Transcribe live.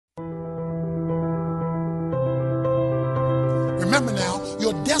Remember now,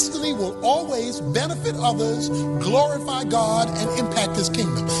 your destiny will always benefit others, glorify God, and impact his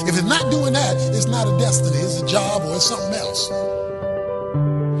kingdom. If it's not doing that, it's not a destiny. It's a job or it's something else.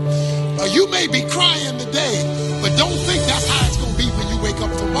 You may be crying today, but don't think that's how it's going to be when you wake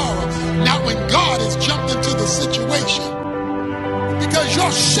up tomorrow. Not when God has jumped into the situation. Because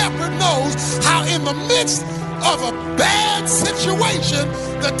your shepherd knows how in the midst of a bad situation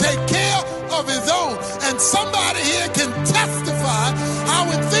to take care of his own. And somebody here can testify how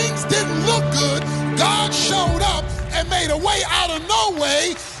when things didn't look good, God showed up and made a way out of no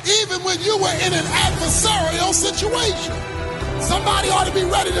way, even when you were in an adversarial situation. Somebody ought to be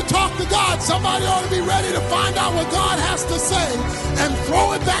ready to talk to God. Somebody ought to be ready to find out what God has to say and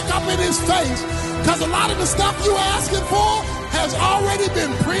throw it back up in his face. Because a lot of the stuff you're asking for has already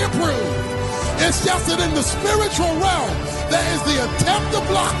been pre-approved. It's just that in the spiritual realm, there is the attempt to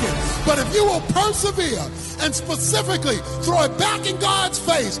block it. But if you will persevere and specifically throw it back in God's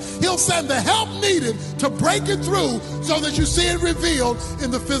face, he'll send the help needed to break it through so that you see it revealed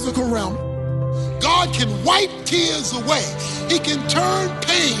in the physical realm. God can wipe tears away. He can turn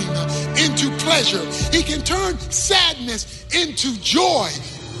pain into pleasure. He can turn sadness into joy.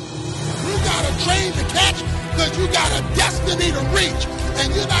 You got a train to catch because you got a destiny to reach.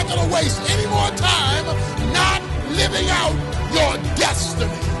 And you're not going to waste any more time not living out your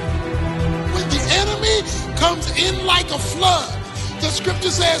destiny. When the enemy comes in like a flood, the scripture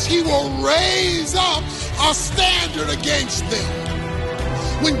says he will raise up a standard against them.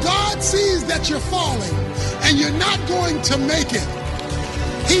 When God sees that you're falling and you're not going to make it,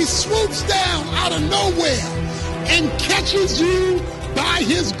 he swoops down out of nowhere and catches you by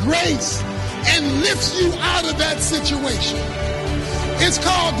his grace and lifts you out of that situation. It's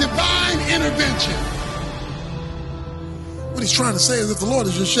called divine intervention. What he's trying to say is if the Lord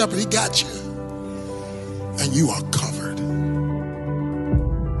is your shepherd, he got you. And you are covered.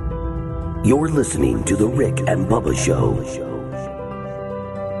 You're listening to The Rick and Bubba Show.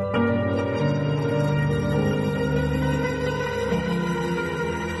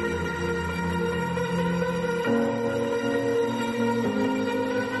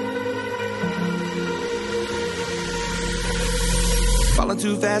 Falling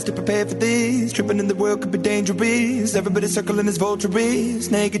too fast to prepare for this. Tripping in the world could be dangerous. Everybody circling as vultures.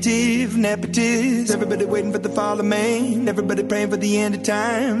 Negative, nepotist. Everybody waiting for the fall of man. Everybody praying for the end of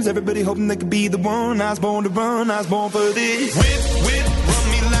times. Everybody hoping they could be the one. I was born to run. I was born for this. Whip, run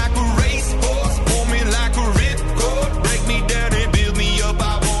me like a racehorse. Pull me like a ripcord. Break me down and build me up.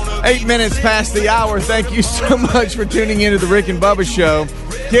 I wanna 8 minutes past the hour. Thank you so much for tuning into the Rick and Bubba Show.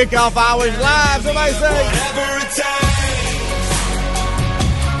 Kickoff hours live. Somebody say. whatever it takes.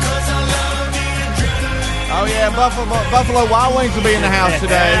 Oh, yeah, Buffalo Wild Wings will be in the house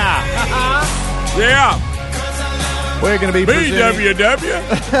today. Yeah. We're going to be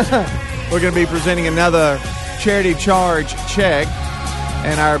BWW. We're going to be presenting another charity charge check,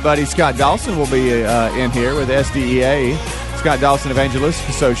 and our buddy Scott Dawson will be in here with SDEA, Scott Dawson Evangelistic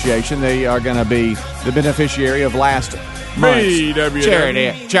Association. They are going to be the beneficiary of last month's BWW.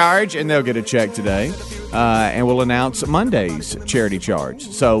 charity charge, and they'll get a check today. And we'll announce Monday's charity charge.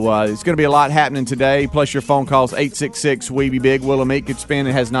 So it's going to be a lot happening today, plus your phone calls, 866-WEBE-BIG. Will a meat could spin?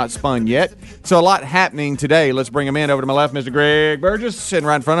 It has not spun yet. So a lot happening today. Let's bring him in. Over to my left, Mr. Greg Burgess. Sitting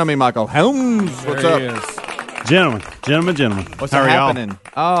right in front of me, Michael Holmes. What's up? Gentlemen. What's How are happening?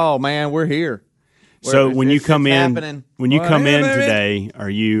 Oh, man, we're here. So when you come in happening. today, are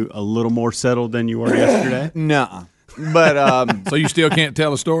you a little more settled than you were yesterday? Nuh-uh. But So you still can't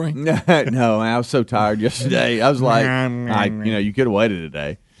tell a story? no, I was so tired yesterday. I was like, you could have waited a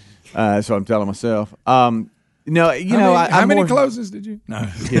day. So I'm telling myself. How many closes did you? No.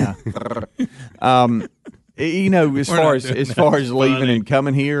 Yeah. As far as leaving and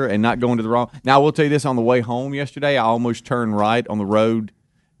coming here and not going to the wrong. Now I will tell you this: on the way home yesterday, I almost turned right on the road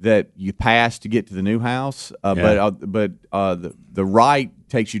that you passed to get to the new house, but the right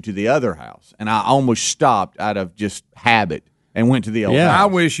takes you to the other house, and I almost stopped out of just habit and went to the old house. I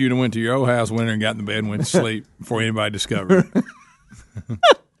wish you'd have went to your old house, went there and got in the bed and went to sleep before anybody discovered it.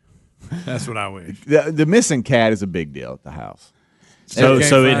 That's what I wish. The missing cat is a big deal at the house. So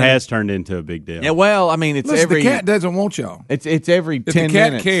it has turned into a big deal. Yeah, well, I mean, the cat doesn't want y'all. It's every 10 minutes. If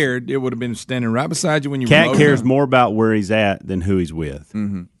the cat cared, it would have been standing right beside you when you were Cat cares more about where he's at than who he's with.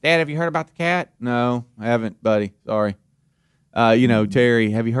 Mm-hmm. Dad, have you heard about the cat? No, I haven't, buddy. Sorry.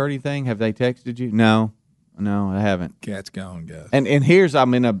 Terry, have you heard anything? Have they texted you? No, I haven't. Cat's gone, guys. And here's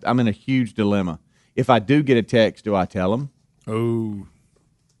I'm in a huge dilemma. If I do get a text, do I tell them? Oh,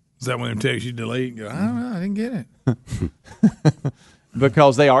 is that when they text you delete? And go, I don't know, I didn't get it.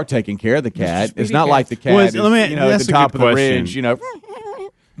 because they are taking care of the cat. It's not like the cat is, at the top of the ridge,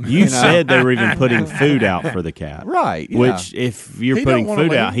 You said they were even putting food out for the cat. Right. Yeah. Which, if you're putting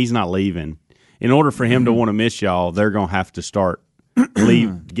food out, he's not leaving. In order for him to want to miss y'all, they're going to have to start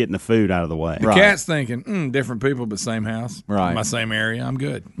getting the food out of the way. The cat's thinking, different people, but same house. Right. My same area. I'm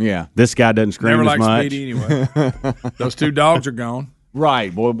good. Yeah. This guy doesn't scream Never as liked much. Speedy anyway. Those 2 dogs are gone.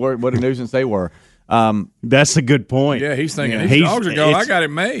 Right. Boy, what a nuisance they were. That's a good point. Yeah, he's thinking, these dogs are gone. I got it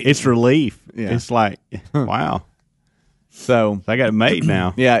made. It's relief. Yeah. It's like, wow. So I got it made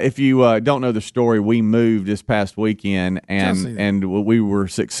now. Yeah, if you don't know the story, we moved this past weekend, and we were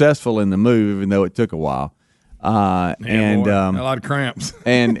successful in the move, even though it took a while. A lot of cramps.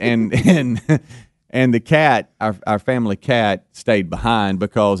 and the cat, our family cat, stayed behind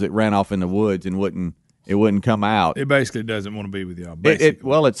because it ran off in the woods and wouldn't come out. It basically doesn't want to be with y'all.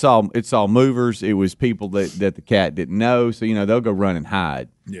 It saw movers. It was people that the cat didn't know, so they'll go run and hide.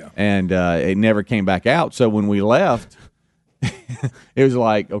 Yeah, and it never came back out. So when we left. It was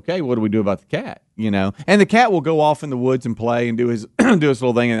like, okay, what do we do about the cat? And the cat will go off in the woods and play and do his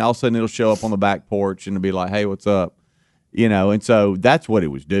little thing, and all of a sudden it'll show up on the back porch and it'll be like, hey, what's up? And so that's what it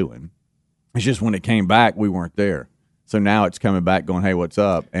was doing. It's just when it came back, we weren't there. So now it's coming back going, hey, what's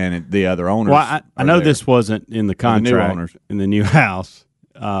up? And the other owners. Well, I know this wasn't in the contract in the new house,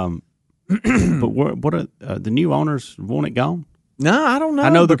 but what are the new owners want it gone? No, I don't know. I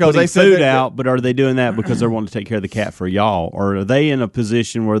know they're because putting they said food out, but are they doing that because they're wanting to take care of the cat for y'all? Or are they in a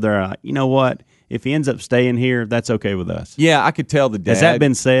position where they're like, you know what? If he ends up staying here, that's okay with us. Yeah, I could tell the dad. Has that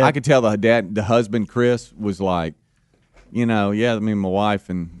been said? I could tell the husband, Chris, was like, my wife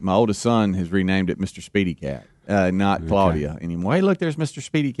and my oldest son has renamed it Mr. Speedy Cat, not Claudia anymore. Hey, look, there's Mr.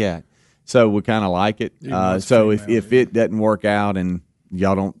 Speedy Cat. So we kind of like it. So if it doesn't work out and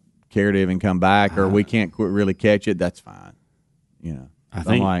y'all don't care to even come back or we can't really catch it, that's fine. I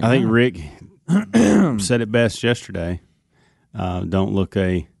think Rick said it best yesterday. Don't look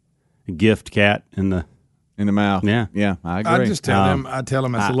a gift cat in the mouth. Yeah, I agree. I just tell them. I tell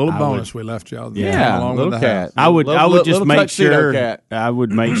them it's a little bonus we left y'all. Yeah, little cat. I would just make sure. Cat. I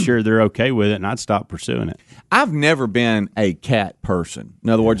would make sure they're okay with it, and I'd stop pursuing it. I've never been a cat person.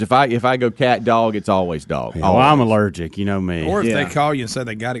 In other words, if I go cat dog, it's always dog. Yeah, well, I'm allergic. You know me. Or if they call you and say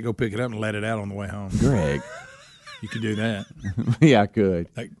they got to go pick it up and let it out on the way home, Greg. You could do that. Yeah, I could.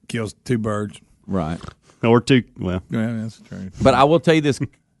 That kills 2 birds. Right. Or 2. Well, yeah, that's true. But I will tell you this: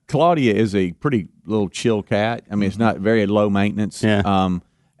 Claudia is a pretty little chill cat. I mean, it's not very low maintenance. Yeah.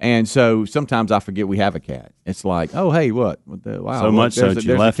 And so sometimes I forget we have a cat. It's like, oh, hey, what? Wow, so much so there's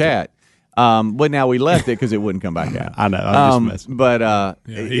you left a cat. But now we left it because it wouldn't come back out. I know. I'm just messing. But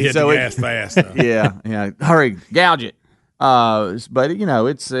he hit the gas fast. Though. Yeah. Hurry, gouge it. But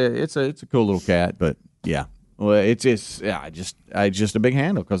it's a cool little cat. But yeah. Well, it's just a big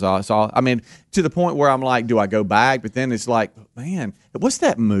handle because I saw. I mean, to the point where I'm like, do I go back? But then it's like, man, what's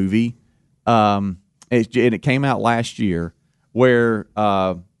that movie? And it came out last year where,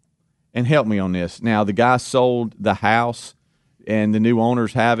 and help me on this. Now the guy sold the house, and the new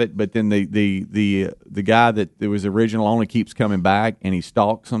owners have it, but then the guy that was original owner keeps coming back, and he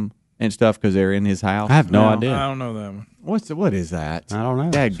stalks them and stuff because they're in his house. I have no idea. I don't know that one. What is that? I don't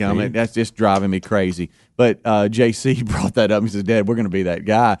know. Dadgummit, that's just driving me crazy. But JC brought that up. He says, Dad, we're going to be that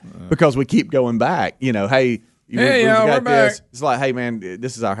guy because we keep going back. Hey, we've got this. Back. It's like, hey, man,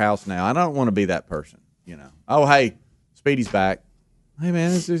 this is our house now. I don't want to be that person. Oh, hey, Speedy's back. Hey,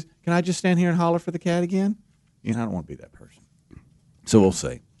 man, can I just stand here and holler for the cat again? I don't want to be that person. So we'll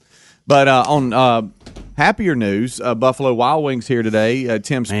see. But on happier news, Buffalo Wild Wings here today.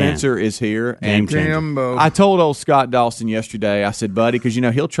 Tim Spencer is here. And Timbo. I told old Scott Dawson yesterday, I said, buddy, because,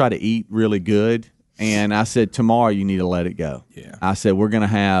 he'll try to eat really good. And I said, tomorrow you need to let it go. Yeah. I said, we're going to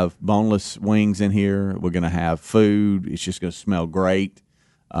have boneless wings in here. We're going to have food. It's just going to smell great.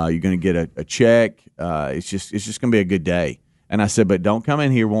 You're going to get a check. It's just going to be a good day. And I said, but don't come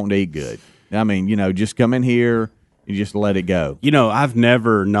in here wanting to eat good. I mean, just come in here. You just let it go. I've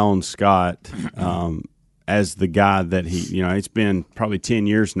never known Scott as the guy that he. It's been probably 10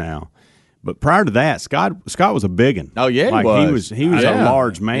 years now. But prior to that, Scott was a biggin. Oh yeah, he was a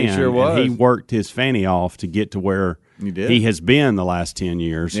large man. He sure was. And he worked his fanny off to get to where he has been the last 10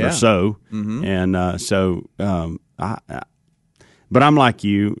 years or so. Mm-hmm. And but I'm like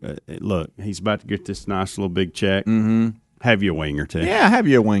you. Look, he's about to get this nice little big check. Mm-hmm. Have you a wing or two? Yeah, have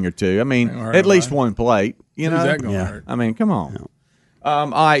you a wing or two. I mean, at least one plate. Who's that gonna hurt? I mean, come on. All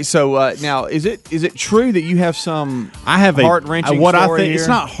right. So now, is it true that you have some? I have a heart-wrenching what story I think here? it's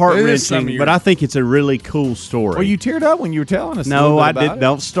not heart-wrenching, but I think it's a really cool story. Well, you teared up when you were telling us. No, I did.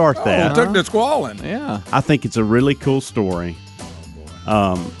 Don't start that. Took the squalling. Yeah. I think it's a really cool story.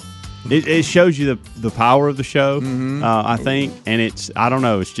 It shows you the power of the show, I think, and I don't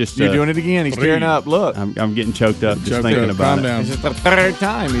know, it's just you're doing it again. He's tearing up. Look, I'm getting choked up just thinking about it. It's just the third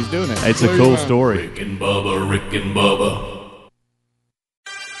time he's doing it. It's a cool story. Rick and Bubba.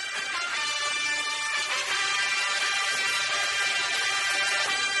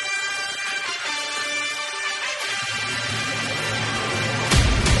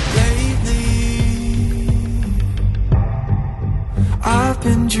 I've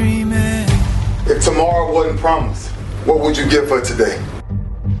been dreaming. If tomorrow wasn't promised, what would you give her today?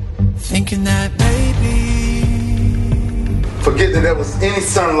 Thinking that maybe Forget that there was any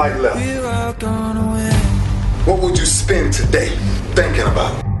sunlight left. we're all gonna win. What would you spend today thinking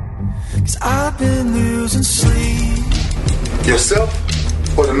about? 'Cause I've been losing sleep, Yourself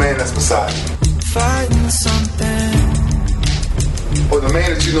or the man that's beside you? fighting something. Or the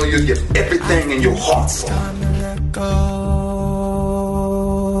man that you know you'll give everything in your heart for? Time to let go.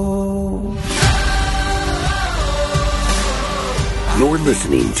 You're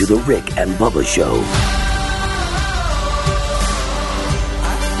listening to The Rick and Bubba Show.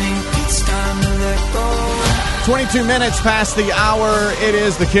 I think it's time to let go. 22 minutes past the hour. It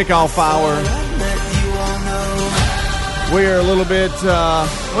is the kickoff hour. Let you all know. We are a little bit,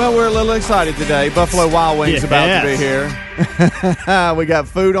 we're a little excited today. Buffalo Wild Wings about to be here. We got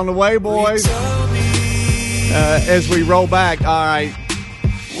food on the way, boys. As we roll back, all right.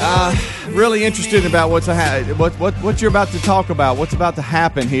 Really interested about what you're about to talk about, what's about to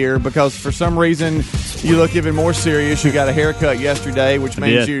happen here, because for some reason you look even more serious. You got a haircut yesterday, which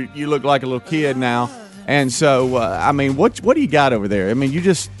means you look like a little kid now. And so, I mean, what do you got over there? I mean, you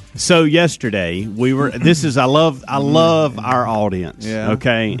just... So yesterday we were. I love our audience. Yeah.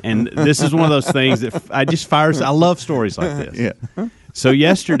 Okay, and this is one of those things that I love stories like this. Yeah. So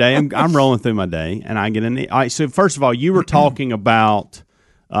yesterday I'm rolling through my day and I get in. All right. So first of all, you were talking about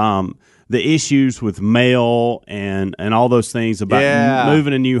the issues with mail and all those things about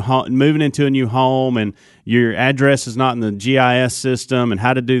moving into a new home, and your address is not in the GIS system, and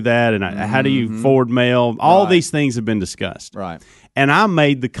how to do that, and how do you forward mail. All these things have been discussed. Right. And I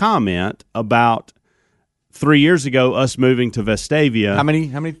made the comment about 3 years ago us moving to Vestavia. How many?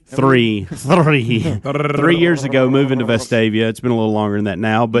 3 years ago moving to Vestavia. It's been a little longer than that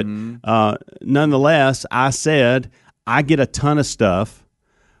now, but nonetheless, I said I get a ton of stuff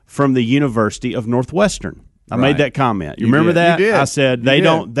from the University of Northwestern. I made that comment. You remember that? You did. I said they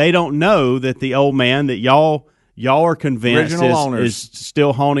don't know that the old man that y'all are convinced is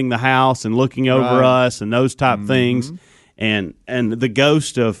still haunting the house and looking over us and those type things. And the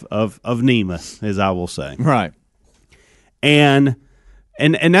ghost of Nemeth, as I will say, right, and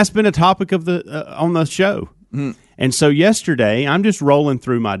that's been a topic of on the show. And so yesterday, I'm just rolling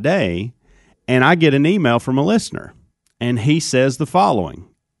through my day, and I get an email from a listener, and he says the following: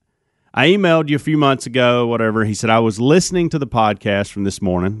 I emailed you a few months ago, whatever. He said, I was listening to the podcast from this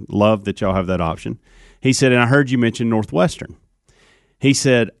morning. Love that y'all have that option. He said, and I heard you mention Northwestern. He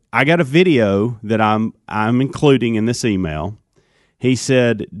said, I got a video that I'm including in this email. He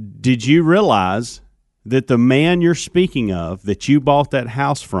said, did you realize that the man you're speaking of that you bought that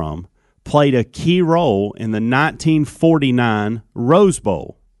house from played a key role in the 1949 Rose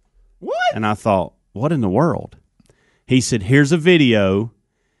Bowl? What? And I thought, what in the world? He said, here's a video.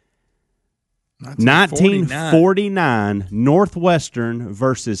 1949 Northwestern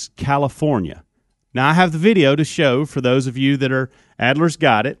versus California. Now, I have the video to show for those of you that are Adler's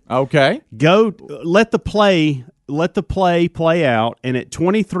got it. Okay. Go let the play out, and at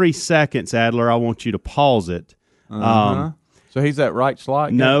 23 seconds, Adler, I want you to pause it. So he's that right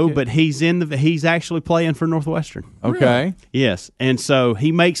slot? No, but he's actually playing for Northwestern. Okay. Really? Yes, and so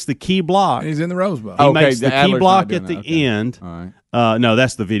he makes the key block. He's in the Rose Bowl. He makes the key block at the end. All right. No,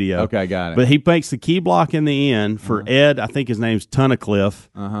 that's the video. Okay, got it. But he makes the key block in the end for Ed. I think his name's Tunnicliffe.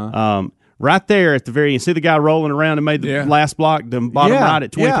 Right there at the very end. See the guy rolling around and made the last block, the bottom right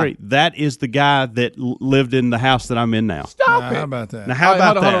at 23? Yeah. That is the guy that lived in the house that I'm in now. Stop it. How about that? Now, how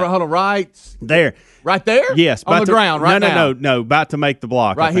about that? Hold on. Right there. Right there? Yes. On the ground right now? No. About to make the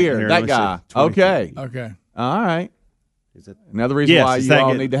block. Right here. That guy. Okay. Okay. All right. Another reason why you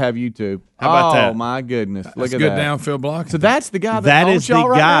all need to have YouTube. How about that? Oh, my goodness. Look at good that. Downfield block. So that's the guy that owns is the y'all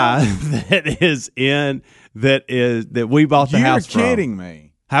right guy now? that we bought the house from. You're kidding me.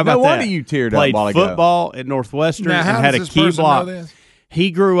 How about no that? wonder you teared Played up while ago. football at Northwestern Now, and how had does a this key person block. know this?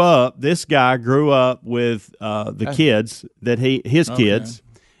 He grew up. This guy grew up with the kids that his kids,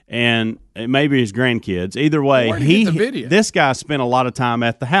 and maybe his grandkids. Either way, Where did he get the video? This guy spent a lot of time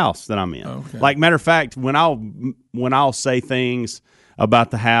at the house that I'm in. Okay. Like matter of fact, when I'll say things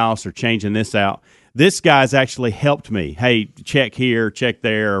about the house or changing this out, This guy's actually helped me. Hey, check here, check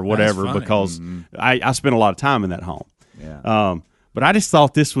there, or whatever, because I spent a lot of time in that home. Yeah. But I just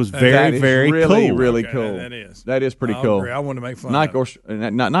thought this was very, very really, cool. Really cool. That is pretty cool. Agree. I want to make fun.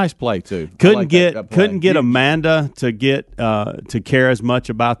 Nice play too. Couldn't get Amanda to get to care as much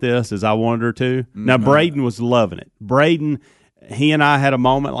about this as I wanted her to. Now Braden was loving it. Braden, he and I had a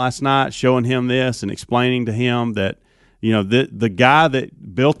moment last night showing him this and explaining to him that the guy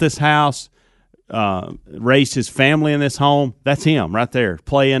that built this house, raised his family in this home. That's him right there,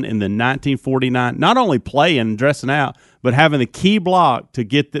 playing in the 1949. Not only playing and dressing out, but having the key block to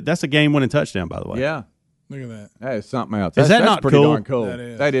get that's a game-winning touchdown, by the way. Yeah. Look at that. That is something else. That's not pretty cool? Darn cool?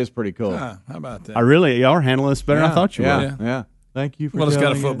 That is pretty cool. How about that? Y'all are handling this better than I thought you would. Yeah. Thank you for Well, it's got a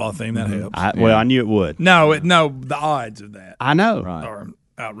telling football theme. That helps. I knew it would. No, the odds of that I know. are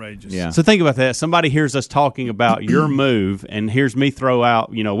outrageous. Yeah. So think about that. Somebody hears us talking about your move and hears me throw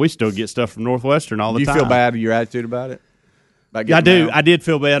out, we still get stuff from Northwestern all the time. Do you feel bad with your attitude about it? I do. I did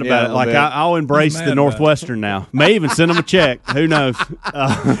feel bad about it. Like I'll embrace the Northwestern now. May even send them a check. Who knows?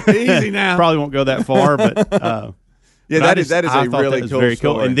 Easy now. Probably won't go that far, but that is a really cool very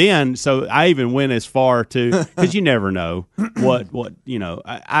story. cool. And then, so I even went as far to, because you never know what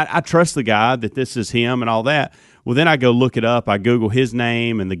I trust the guy that this is him and all that. Well, then I go look it up. I Google his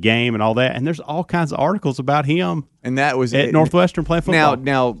name and the game and all that, and there's all kinds of articles about him. And that was at Northwestern playing football.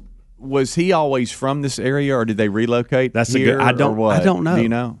 Now, was he always from this area, or did they relocate? That's here, I don't know. Do you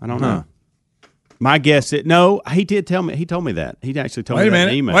know? I don't know. My guess no, he did tell me. He told me that. He actually told me that in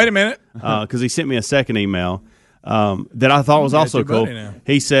an email. Wait a minute. Because he sent me a second email that I thought was also cool.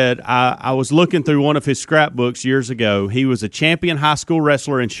 He said, I was looking through one of his scrapbooks years ago. He was a champion high school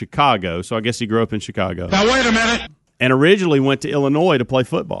wrestler in Chicago, so I guess he grew up in Chicago. Now, wait a minute. And originally went to Illinois to play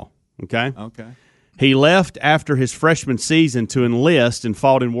football. Okay? He left after his freshman season to enlist and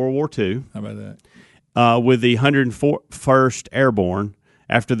fought in World War II. How about that? With the 101st Airborne.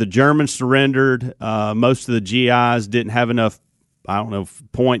 After the Germans surrendered, most of the GIs didn't have enough,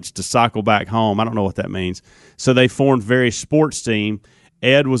 points to cycle back home. I don't know what that means. So they formed various sports teams.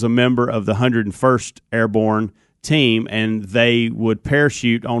 Ed was a member of the 101st Airborne team, and they would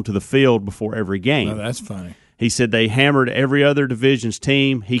parachute onto the field before every game. Oh, that's funny. He said they hammered every other division's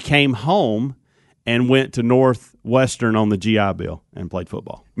team. He came home and went to Northwestern on the GI Bill and played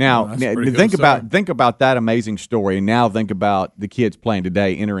football. Now, think about that amazing story, and now think about the kids playing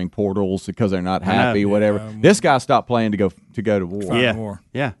today, entering portals because they're not happy, whatever. This guy stopped playing to go to war.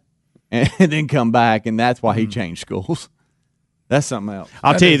 Yeah, and then come back, and that's why he changed schools. That's something else.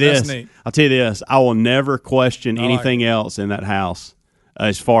 I'll tell you this. I will never question anything else in that house.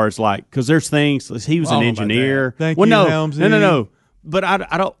 As far as because there's things. He was an engineer. Thank you, Helmsy. No. But I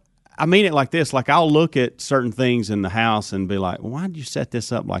don't. I mean it like this. Like I'll look at certain things in the house and be like, well, "Why did you set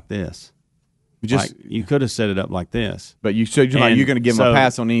this up like this? You could have set it up like this." But you're going to give him a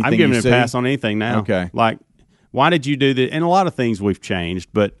pass on anything. I'm giving him a pass on anything now. Okay. Like, why did you do that? And a lot of things we've changed,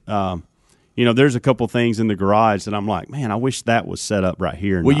 but there's a couple things in the garage that I'm like, man, I wish that was set up right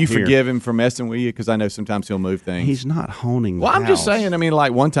here. Will you forgive him for messing with you? Because I know sometimes he'll move things. He's not honing the house. I'm just saying,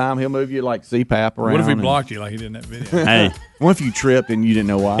 one time he'll move you like CPAP around. What if he blocked you like he did in that video? Hey. What if you tripped and you didn't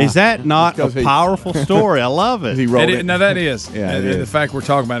know why? Is that not a powerful story? I love it. He rolled it. No, that is. Yeah, the fact we're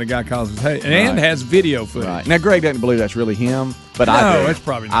talking about a guy calls his hey, and has video footage. Right. Now, Greg doesn't believe that's really him, but no, I do. It's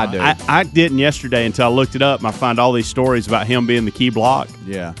probably not. I do. I didn't yesterday until I looked it up, and I find all these stories about him being the key block.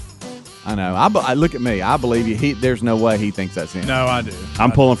 Yeah. I know. I look at me. I believe you. There's no way he thinks that's him. No, I do.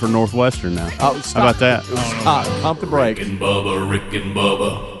 I'm pulling for Northwestern now. Oh, how about that? Stop. Pump the brakes. Rick and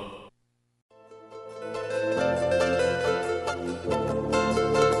Bubba.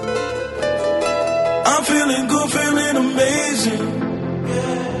 I'm feeling good, feeling amazing.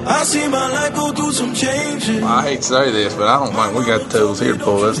 I see my life go through some changes. I hate to say this, but I don't think we got the tools here to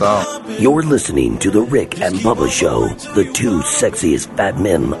pull this off. You're listening to The Rick and Bubba Show, the two sexiest fat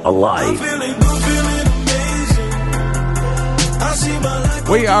men alive.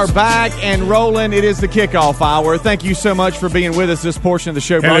 We are back and rolling. It is the kickoff hour. Thank you so much for being with us. This portion of the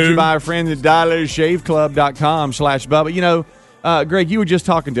show brought to you by our friends at DollarShaveClub.com/Bubba. Greg, you were just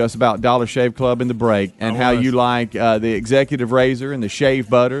talking to us about Dollar Shave Club in the break and how you like the executive razor and the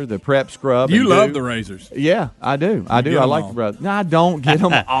shave butter, the prep scrub. You love the razors. Yeah, I do. I like the brother. No, I don't get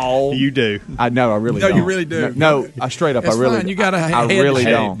them all. You do. I know. I really don't. No, you really do. No, I straight up. It's I really. Fine. You got a head. I really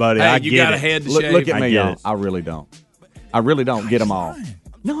don't, buddy. Hey, I you get got it. a head to shave. Look at me, y'all. it. I really don't. I really don't get them all.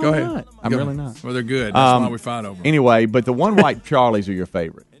 No, Go I'm ahead. not. I'm really not. Well, they're good. That's why we fight over them. Anyway, but the one white Charlies are your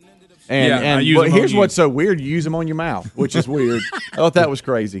favorite. And here's what's so weird: you use them on your mouth, which is weird. I thought that was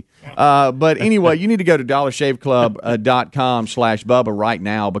crazy. But anyway, you need to go to DollarShaveClub.com/Bubba right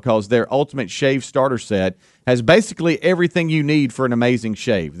now because their Ultimate Shave Starter Set has basically everything you need for an amazing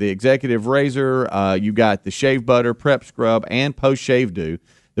shave. The Executive Razor, you got the shave butter, prep scrub, and post-shave dew.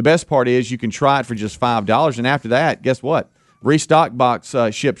 The best part is you can try it for just $5, and after that, guess what? Restock box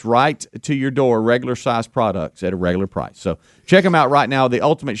ships right to your door, regular size products at a regular price. So check them out right now. The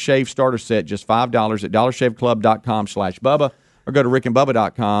Ultimate Shave Starter Set, just $5 at DollarShaveClub.com/Bubba, or go to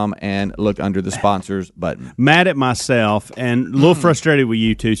RickandBubba.com and look under the sponsors button. Mad at myself and a little frustrated with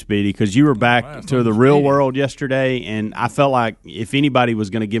you too, Speedy, because you were back to the real world yesterday, and I felt like if anybody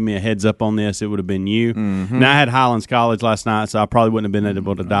was going to give me a heads up on this, it would have been you. Mm-hmm. Now, I had Highlands College last night, so I probably wouldn't have been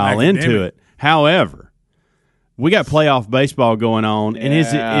able to dial into it. However, we got playoff baseball going on, and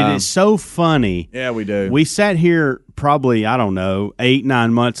it is so funny. Yeah, we do. We sat here probably,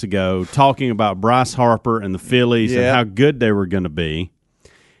 8-9 months ago talking about Bryce Harper and the Phillies and how good they were going to be.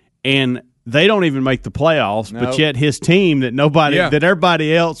 And they don't even make the playoffs, but yet his team that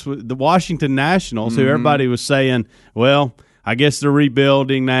everybody else, the Washington Nationals, who everybody was saying, well, I guess they're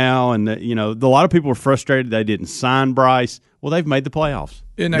rebuilding now. And, a lot of people were frustrated they didn't sign Bryce. Well, they've made the playoffs.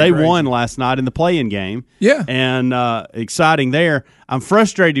 They won last night in the play-in game. Yeah. And exciting there. I'm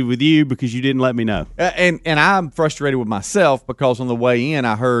frustrated with you because you didn't let me know. And I'm frustrated with myself because on the way in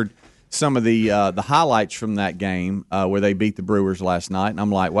I heard some of the highlights from that game where they beat the Brewers last night. And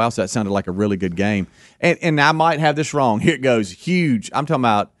I'm like, wow, so that sounded like a really good game. And I might have this wrong. Here it goes. Huge. I'm talking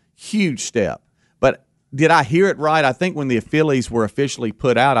about huge step. But did I hear it right? I think when the Phillies were officially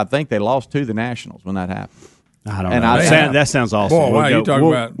put out, I think they lost to the Nationals when that happened. I don't know. That sounds awesome. Boy, wow, you're talking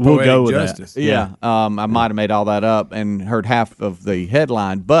about we'll go with justice. That. Yeah. I might have made all that up and heard half of the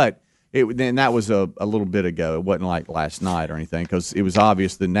headline, but that was a little bit ago. It wasn't like last night or anything because it was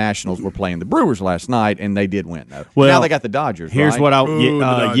obvious the Nationals were playing the Brewers last night and they did win. Though. Well, now they got the Dodgers. Here's right?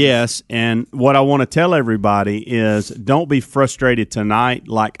 what yes, and what I want to tell everybody is don't be frustrated tonight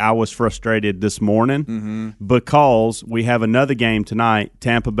like I was frustrated this morning because we have another game tonight,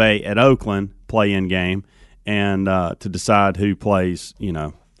 Tampa Bay at Oakland, play-in game. And to decide who plays,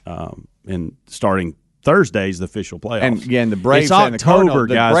 in starting Thursday's the official playoffs. And the Braves and the Cardinals.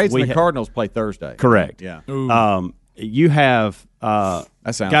 The Braves and the Cardinals play Thursday. Correct. Yeah. You have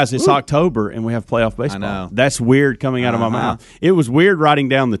guys. It's October and we have playoff baseball. I know. That's weird coming out of my mouth. It was weird writing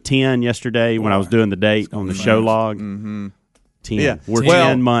down the 10 yesterday when I was doing the date on the show log. 10. Yeah. We're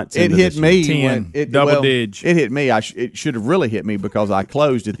 10 months it into hit this me. 10. Double digit. It hit me. It should have really hit me because I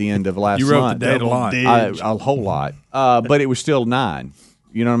closed at the end of last month. You wrote the date a lot. A whole lot. But it was still 9.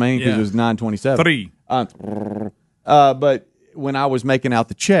 You know what I mean? Because it was 9/27. 3. But when I was making out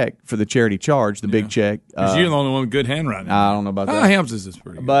the check for the charity charge, the big check. Because you're the only one with good handwriting. I don't know about that. Helms is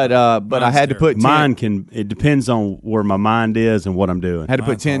pretty good. But I had to put 10. Mine it depends on where my mind is and what I'm doing. I had to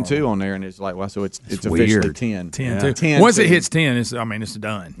put 10-2 on there, and it's like, well, so it's officially weird. 10. 10-2. Once it hits 10, it's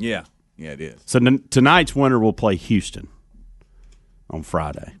done. Yeah. Yeah, it is. So tonight's winner will play Houston on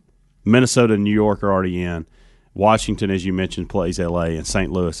Friday. Minnesota and New York are already in. Washington, as you mentioned, plays L.A., and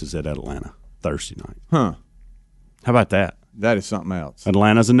St. Louis is at Atlanta Thursday night. Huh. How about that? That is something else.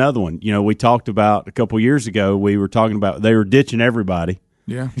 Atlanta's another one. We talked about a couple years ago, we were talking about they were ditching everybody.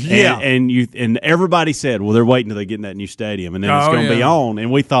 Yeah. And everybody said, well, they're waiting till they get in that new stadium, and then it's going to be on.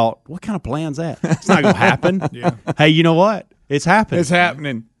 And we thought, what kind of plan's that? It's not going to happen. Hey, you know what? It's happening. It's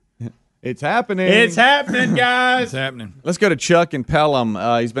happening. It's happening. It's happening, guys. It's happening. Let's go to Chuck in Pelham.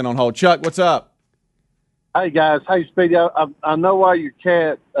 He's been on hold. Chuck, what's up? Hey, guys. Hey, Speedy. I know why your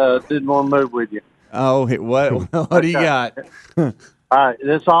cat didn't want to move with you. Oh, what do you got? All right,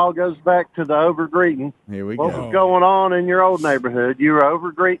 this all goes back to the over-greeting. Here we go. What was going on in your old neighborhood? You were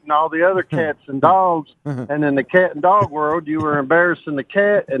over-greeting all the other cats and dogs, and in the cat and dog world, you were embarrassing the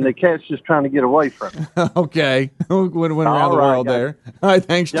cat, and the cat's just trying to get away from you. Okay. Went around the world guys. there. All right,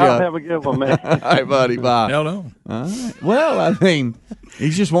 thanks, Y'all Chuck. have a good one, man. All right, buddy. Bye. Hell no. All right. Well, I mean,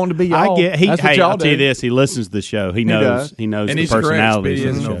 he's just wanting to be y'all. That's what y'all I'll do. tell you this. He listens to the show. He knows. He knows and the he's personalities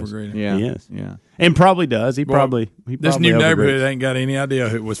of the correct. show. Yeah. He is. Yeah. And probably does. He Boy, probably this new overgreets. neighborhood ain't got any idea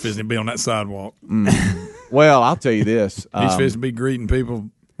who was fixing to be on that sidewalk. Well, I'll tell you this. He's fixing to be greeting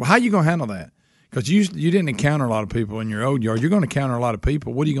people. Well, how you going to handle that? Because you didn't encounter a lot of people in your old yard. You're going to encounter a lot of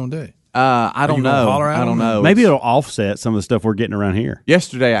people. What are you going to do? I don't know. I don't know. Maybe it'll offset some of the stuff we're getting around here.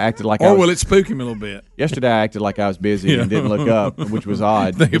 Yesterday, I acted like will it spook him a little bit? Yesterday, I acted like I was busy and didn't look up, which was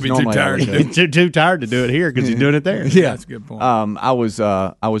odd. I think he'd be too tired. Too tired to do it here because he's doing it there. Yeah, that's a good point. I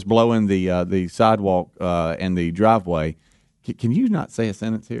was blowing the sidewalk and the driveway. Can you not say a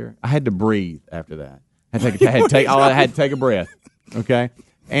sentence here? I had to breathe after that. I had to take a breath. Okay.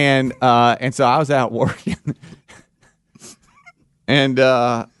 And so I was out working, and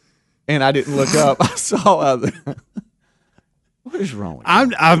I didn't look up. I saw what is wrong with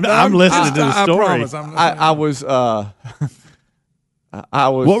you? I'm listening to the story. I was. I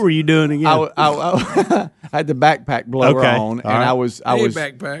was. What were you doing again? I had the backpack blower on, and right. I was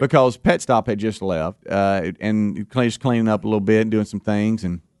Backpack. because Pet Stop had just left, and just cleaning up a little bit, and doing some things,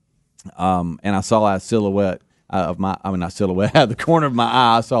 and I saw a silhouette not silhouette, out of the corner of my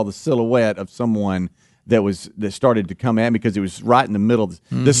eye. I saw the silhouette of someone that started to come at me because it was right in the middle of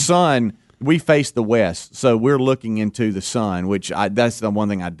the sun. We face the west, so we're looking into the sun, which that's the one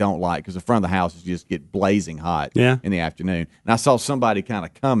thing I don't like because the front of the house just get blazing hot in the afternoon. And I saw somebody kind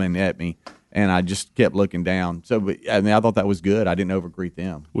of coming at me, and I just kept looking down. So I thought that was good. I didn't overgreet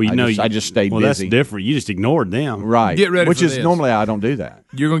them. Well, I just stayed busy. Well, that's different. You just ignored them. Right. Get ready which for is this. Normally I don't do that.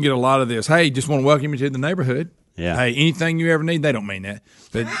 You're going to get a lot of this. Hey, just want to welcome you to the neighborhood. Yeah. Hey, anything you ever need, they don't mean that.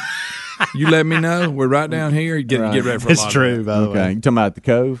 But you let me know. We're right down here. Get ready for a lot It's of true, that. by the way. Okay. You talking about the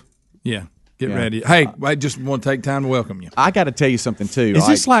Cove? Yeah. Get ready. Hey, I just want to take time to welcome you. I got to tell you something too. Is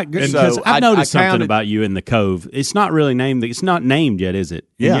this like? Because so I've noticed I something counted, about you in the Cove. It's not really named. It's not named yet, is it?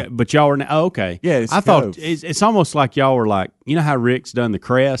 Yeah. But y'all are. Oh, okay. Yeah. It's I Cove. thought it's almost like y'all were like. You know how Rick's done the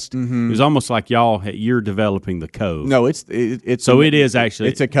crest? Mm-hmm. It was almost like you're developing the Cove. No, it's so it is actually.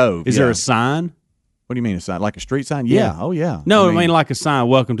 It's a cove. Is there a sign? What do you mean a sign? Like a street sign? Yeah. Oh yeah. No, I mean like a sign.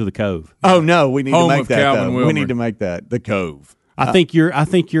 Welcome to the Cove. Oh no, we need to make that. Calvin We need to make that the Cove. I think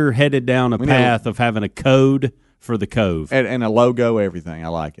you're headed down a path of having a code for the Cove and a logo, everything. I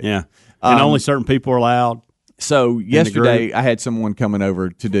like it. Yeah, and only certain people are allowed. So yesterday, I had someone coming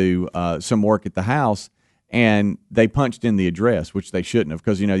over to do some work at the house, and they punched in the address, which they shouldn't have,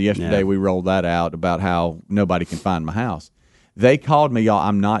 because yesterday we rolled that out about how nobody can find my house. They called me, y'all.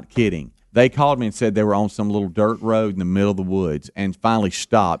 I'm not kidding. They called me and said they were on some little dirt road in the middle of the woods, and finally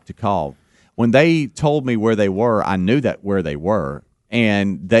stopped to call. When they told me where they were, I knew where they were,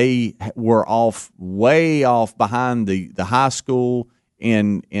 and they were way off behind the high school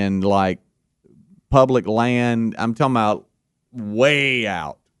in like public land. I'm talking about way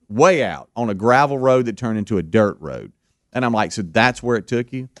out on a gravel road that turned into a dirt road. And I'm like, so that's where it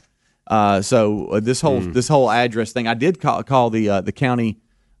took you? So this whole address thing, I did call the county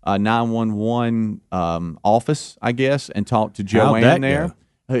 911 office, I guess, and talk to Joanne there. Go?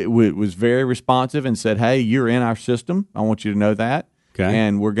 It was very responsive and said, hey, you're in our system. I want you to know that. Okay.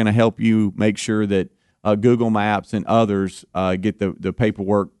 And we're going to help you make sure that Google Maps and others get the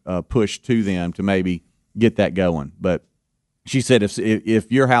paperwork pushed to them to maybe get that going. But she said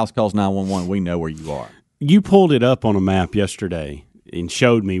if your house calls 911, we know where you are. You pulled it up on a map yesterday and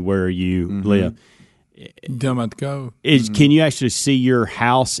showed me where you live. Talking about the Cove. Can you actually see your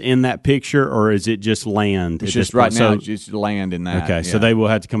house in that picture, or is it just land? It's just right now. It's just land in that. Okay, so they will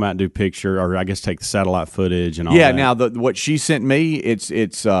have to come out and do picture, or I guess take the satellite footage and all. Yeah. that. Now what she sent me, it's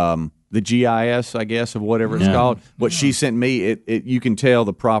the GIS, I guess, of whatever it's called. What she sent me, you can tell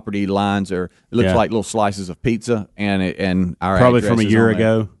the property lines it looks like little slices of pizza, and our probably address from a is year on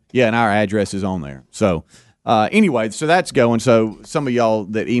there. ago. Yeah, and our address is on there. So. Anyway, so that's going. So some of y'all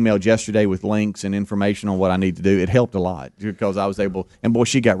that emailed yesterday with links and information on what I need to do, it helped a lot because I was able. And boy,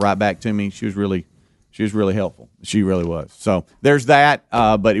 she got right back to me. She was really helpful. She really was. So there's that.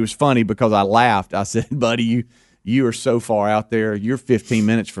 But it was funny because I laughed. I said, "Buddy, you are so far out there. You're 15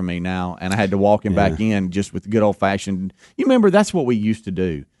 minutes from me now," and I had to walk him back in just with the good old fashioned. You remember that's what we used to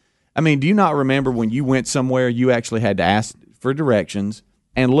do. I mean, do you not remember when you went somewhere, you actually had to ask for directions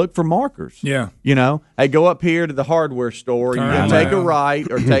and look for markers? Yeah. Hey, go up here to the hardware store. You can take a right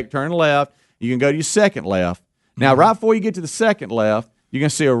or turn left. You can go to your second left. Now, right before you get to the second left, you're going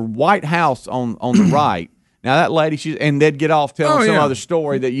to see a white house on the right. Now, that lady, and they'd get off telling some other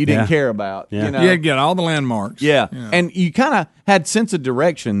story that you didn't care about. Yeah. You get all the landmarks. Yeah. And you kind of had sense of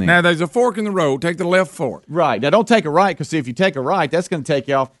direction then. Now, there's a fork in the road. Take the left fork. Right. Now, don't take a right, because if you take a right, that's going to take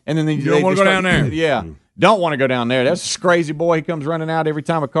you off. And then you don't want to go down there. Yeah. Don't want to go down there. That's this crazy boy. He comes running out every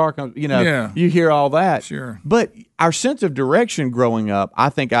time a car comes. You hear all that. Sure. But our sense of direction growing up, I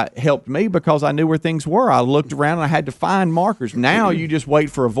think, helped me because I knew where things were. I looked around and I had to find markers. Now you just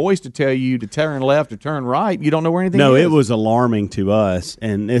wait for a voice to tell you to turn left or turn right. You don't know where anything is. No, it was alarming to us,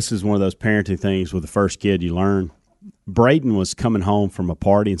 and this is one of those parenting things with the first kid you learn. Braden was coming home from a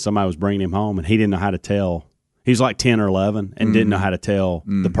party, and somebody was bringing him home, and he didn't know how to tell. He was like 10 or 11 and didn't know how to tell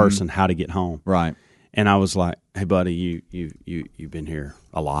the person how to get home. Right. And I was like, "Hey, buddy, you've been here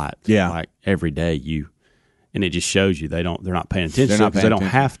a lot, like every day. And it just shows you they're not paying attention because they don't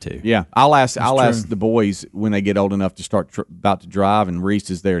have to. Yeah, I'll ask the boys when they get old enough to start about to drive, and Reese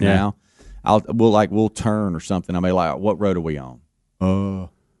is there now. We'll turn or something. I may like, what road are we on?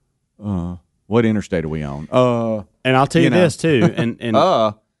 What interstate are we on? And I'll tell you this too, and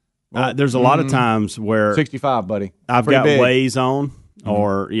there's a lot of times where 65, buddy. I've Pretty got big. Waze on,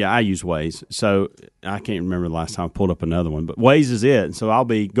 or I use Waze, so I can't remember the last time I pulled up another one, but Waze is it. And so I'll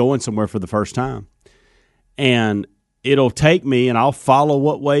be going somewhere for the first time, and it'll take me, and I'll follow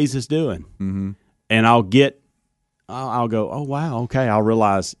what Waze is doing, and I'll go, oh wow, okay. I'll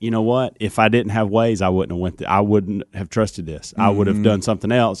realize, you know what? If I didn't have Waze, I wouldn't have trusted this. I would have done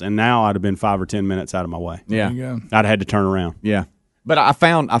something else, and now I'd have been 5 or 10 minutes out of my way. Yeah, I'd have had to turn around. Yeah, but I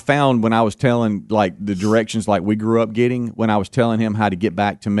found when I was telling like the directions like we grew up getting, when I was telling him how to get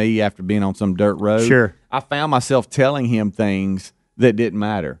back to me after being on some dirt road. Sure, I found myself telling him things that didn't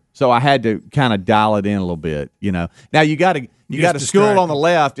matter, so I had to kind of dial it in a little bit. Now you got a school on the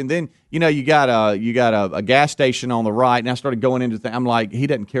left, and then you got a gas station on the right. And I started going into I'm like, he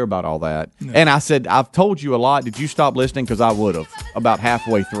doesn't care about all that. No. And I said, I've told you a lot. Did you stop listening? Because I would have about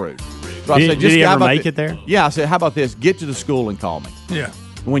halfway through. So I said, did he ever make it there? Yeah, I said, how about this? Get to the school and call me. Yeah.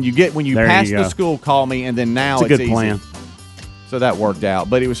 When you pass the school, call me, and then now it's a good easy. plan. So that worked out.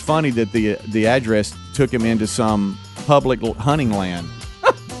 But it was funny that the address took him into some public hunting land.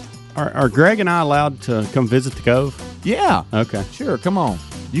 Are Greg and I allowed to come visit the Cove? Yeah. Okay. Sure, come on.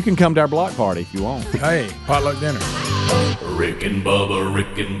 You can come to our block party if you want. Hey, potluck dinner. Rick and Bubba,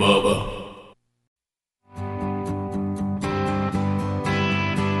 Rick and Bubba.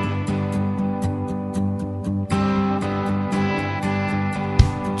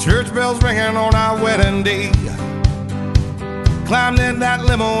 Church bells ringing on our wedding day. Climbed in that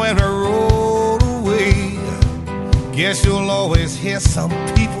limo and rode away. Guess you'll always hear some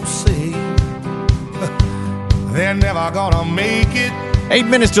people say they're never gonna make it. 8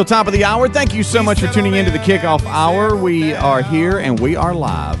 minutes till top of the hour. Thank you so much for tuning in to the Kickoff Hour. We are here and we are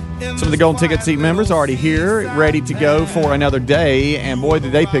live. Some of the Golden Ticket Seat members are already here, ready to go for another day. And boy,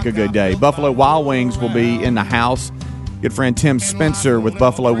 did they pick a good day. Buffalo Wild Wings will be in the house. Good friend Tim Spencer with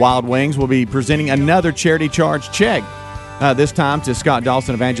Buffalo Wild Wings will be presenting another charity charge check. This time to Scott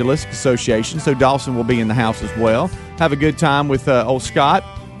Dawson Evangelistic Association. So Dawson will be in the house as well. Have a good time with old Scott.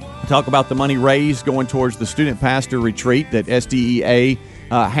 Talk about the money raised going towards the student pastor retreat that SDEA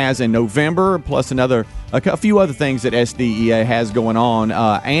has in November, plus a few other things that SDEA has going on,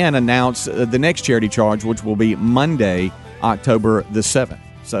 and announce the next charity charge, which will be Monday, October the 7th.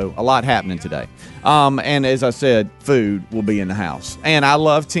 So a lot happening today. And as I said, food will be in the house. And I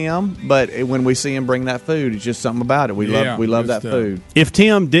love Tim, but when we see him bring that food, it's just something about it. We love that food. If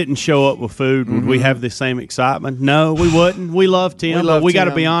Tim didn't show up with food, would we have the same excitement? No, we wouldn't. We love Tim, but we got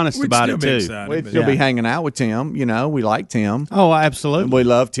to be honest about it, too. We'd still be hanging out with Tim. We like Tim. Oh, absolutely. We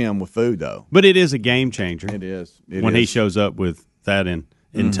love Tim with food, though. But it is a game changer. It is. When he shows up with that in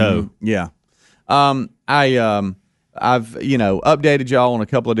tow. Yeah. I've updated y'all on a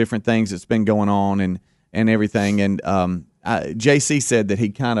couple of different things that's been going on and everything. And JC said that he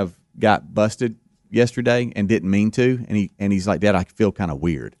kind of got busted yesterday and didn't mean to. And he's like, Dad, I feel kind of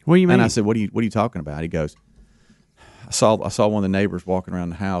weird. What do you mean? And I said, what are you talking about? He goes, I saw one of the neighbors walking around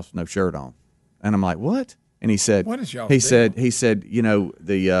the house, no shirt on. And I'm like, what? And he said, what is y'all he said, we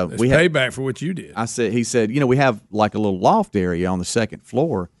payback for what you did. He said, we have like a little loft area on the second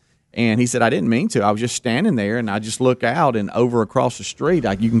floor. And he said, I didn't mean to. I was just standing there, and I just look out and over across the street.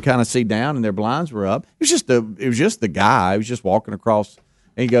 You can kind of see down, and their blinds were up. It was just the guy. He was just walking across.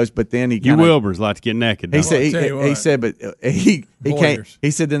 And he goes, but then he you Wilburs like to get naked. He said,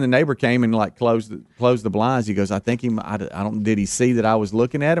 he said, then the neighbor came and like closed the blinds. He goes, I think did he see that I was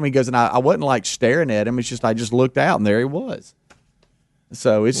looking at him? He goes, and I wasn't like staring at him. It's just I just looked out, and there he was.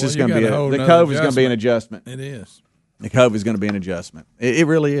 So it's just going to be the Cove is going to be an adjustment. It is. The Cove is going to be an adjustment. It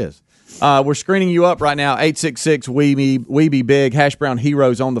really is. We're screening you up right now. 866 We Be Big. Hash Brown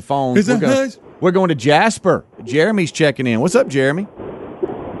Heroes on the phone. We're going to Jasper. Jeremy's checking in. What's up, Jeremy?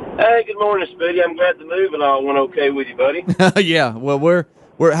 Hey, good morning, Speedy. I'm glad the move and all went okay with you, buddy. Yeah. Well, we're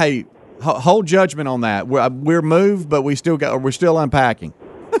hey, hold judgment on that. We're moved, but we're still unpacking.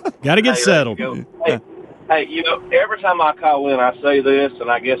 Got to get settled. Hey, every time I call in, I say this,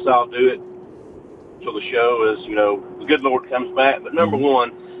 and I guess I'll do it till the show is, the good Lord comes back. But number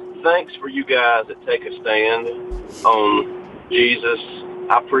one, thanks for you guys that take a stand on Jesus.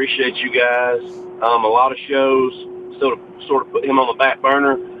 I appreciate you guys. A lot of shows sort of put him on the back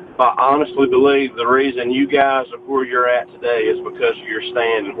burner. I honestly believe the reason you guys are where you're at today is because of your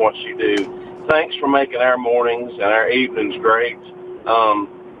stand and what you do. Thanks for making our mornings and our evenings great.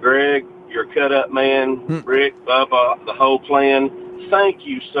 Greg, you're a cut-up man. Rick, Bubba, the whole plan. Thank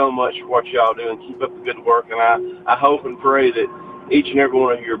you so much for what y'all do and keep up the good work. And I hope and pray that each and every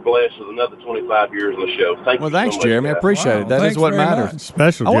one of you are blessed with another 25 years on the show. Thank you. Well, thanks, so much, Jeremy. I guys. appreciate it. That is what matters. Much.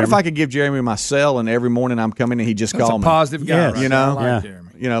 Special. I wonder Jeremy. if I could give Jeremy my cell, and every morning I'm coming and he just That's call a me. positive guy. Yes. Right You there. know? I like Yeah. Jeremy.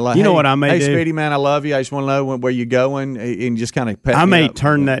 You know, like, You know hey, what I may hey, do? Speedy, man, I love you. I just want to know where you're going, and just kind of pet I me may up.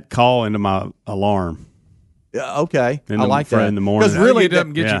 turn that call into my alarm. Okay, In I the- like for that in the morning. because really, Get up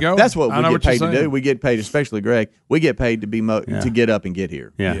and get Yeah. you going. that's what I we know get what you're paid to do. saying. We get paid, especially Greg. We get paid to be to get up and get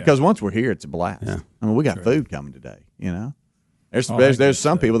here. Yeah. Because once we're here, it's a blast. Yeah. I mean, we got food coming today. You know, there's Oh, I there's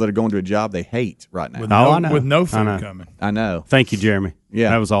some people that are going to a job they hate right now. With, I no, know. with no I food know. coming. I know. Thank you, Jeremy. Yeah,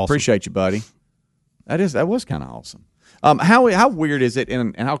 that was awesome. Appreciate you, buddy. That was kind of awesome. How weird is it,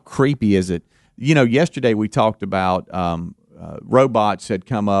 and how creepy is it? You know, yesterday we talked about robots had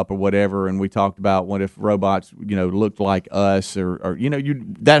come up or whatever, and we talked about what if robots, looked like us, or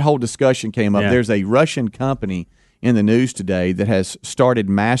that whole discussion came up. Yeah. There's a Russian company in the news today that has started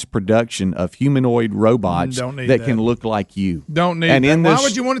mass production of humanoid robots that can look like you. Don't need and that. in Why this,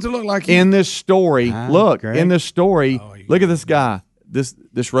 would you want it to look like you? in this story? Look, Greg. in this story, look at this guy. This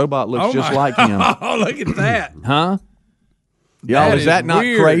robot looks just like him. Oh, look at that. Huh? Y'all, That is that is not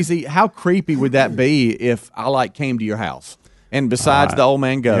weird. crazy? How creepy would that be if I came to your house and besides the old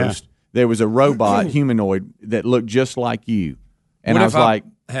man ghost, there was a robot humanoid that looked just like you, and What I if was like,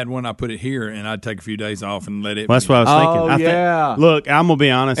 had one, I put it here, and I'd take a few days off and let it. Well, that's what I was thinking. Oh, yeah. Look, I'm gonna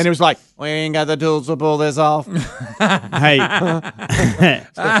be honest. and it was like, we ain't got the tools to pull this off. Hey,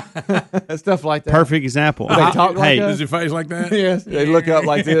 Stuff like that. perfect example. They talk like hey, us? Does your face like that? Yes, they look up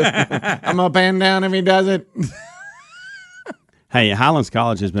like this. I'm gonna bend down if he does it. Hey, Highlands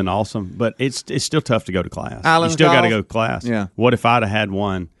College has been awesome, but it's still tough to go to class. Highlands you still got to College? go to class. Yeah. What if I'd have had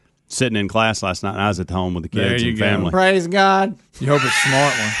one sitting in class last night and I was at home with the There kids you and go. family? Praise God. You hope it's a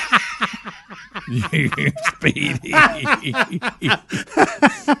smart one. You Speedy. I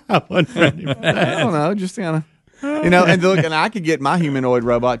wasn't ready for that. I don't know, just kind of. And look, and I could get my humanoid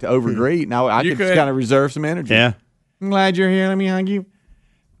robot to overgreet. Now I You could could. kind of reserve some energy. Yeah. I'm glad you're here. Let me hug you.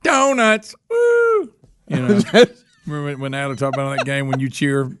 Donuts. Woo. Remember when Adam talked about that game when you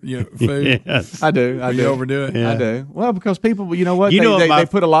cheer food? Yes. I do. You overdo it? I do. Well, because people, you know what? You know what they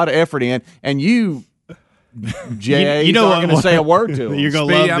put a lot of effort in, and you, Jay, You know aren't what- going to say a word to them. You're going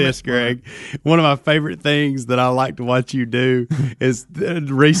to Speedy, love I'm this, Greg. One of my favorite things that I like to watch you do is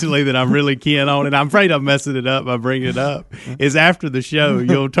recently that I'm really keen on, and I'm afraid I'm messing it up by bringing it up, is after the show,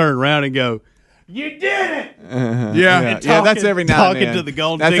 you'll turn around and go, "You did it!" Yeah. That's every now and talking then. to the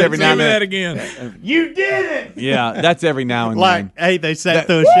golden That's ticket. every now Do and that then. again. You did it! Yeah, that's every now and Like, then. hey, they sat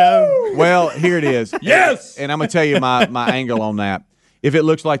through a show. Well, here it is. Yes. And I'm going to tell you my angle on that. If it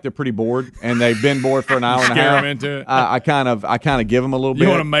looks like they're pretty bored and they've been bored for an hour and a Scare half, 'em into it. I kind of give them a little bit. You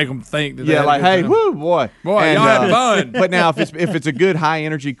want to make them think that they Yeah, had a like, good hey, time. woo, boy. Boy, y'all had fun. But now, if it's a good high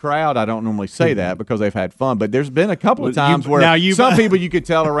energy crowd, I don't normally say that because they've had fun. But there's been a couple of times where some people you could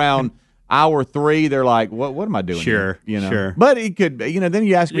tell around hour 3, they're like, what am I doing? Sure, here? sure. But it could, then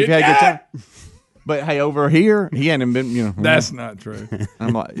you ask me if you had a good time. But hey, over here, he hadn't been. That's not true.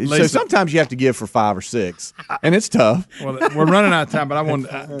 I'm like, so sometimes you have to give for 5 or 6, and it's tough. Well, we're running out of time, but I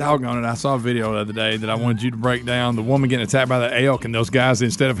wanted, doggone it, I saw a video the other day that I wanted you to break down the woman getting attacked by the elk, and those guys,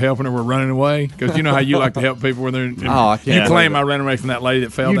 instead of helping her, were running away. Because you know how you like to help people when they're. I can't. You claim I ran away from that lady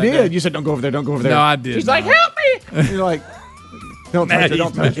that fell. You that did. day. You said, "Don't go over there. Don't go over there." No, I did. She's like, "Help me!" You're like, "Don't touch her.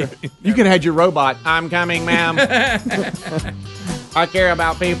 Don't touch her." You could have had your robot. I'm coming, ma'am. I care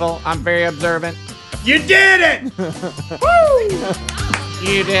about people. I'm very observant. You did it! Woo!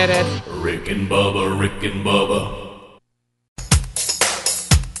 You did it. Rick and Bubba, Rick and Bubba.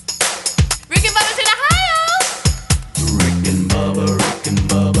 Rick and Bubba's in Ohio. Rick and Bubba, Rick and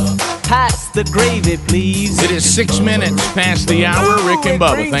Bubba. Pass the gravy, please. It is 6 minutes past the hour. Rick and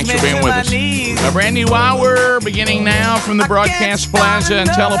Bubba, thanks for being with us. A brand new hour beginning now from the Broadcast Plaza and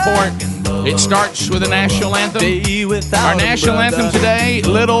Teleport. It starts with the national anthem. Our national anthem today,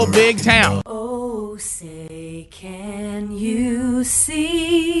 Little Big Town. Oh, say, can you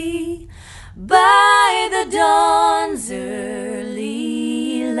see by the dawn's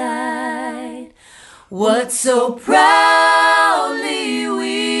early light what so proudly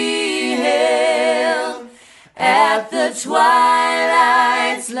we hailed at the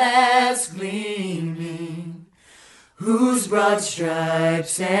twilight's last gleaming, whose broad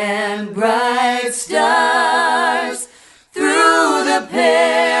stripes and bright stars through the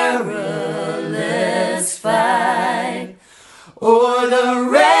perilous fight o'er the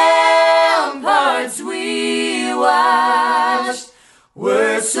ramparts we watched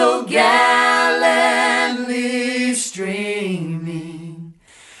were so gallantly streaming,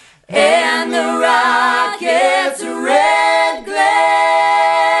 and the rocket's red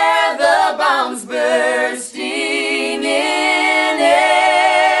glare, the bombs bursting in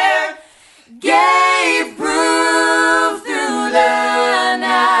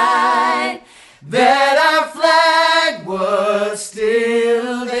that our flag was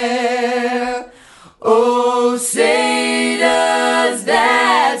still there. Oh, say does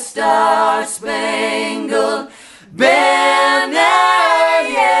that star-spangled banner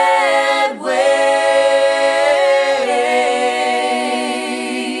yet wave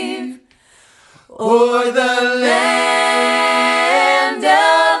o'er the land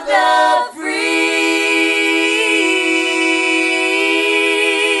of the free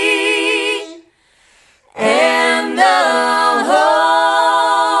and the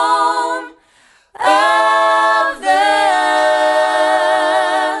home of the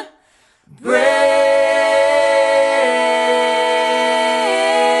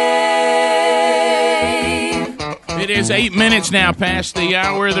It is 8 minutes now past the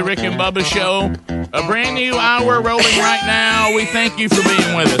hour of the Rick and Bubba Show. A brand new hour rolling right now. We thank you for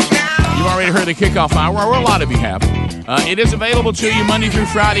being with us. You've already heard the Kickoff Hour, or a lot of you have. It is available to you Monday through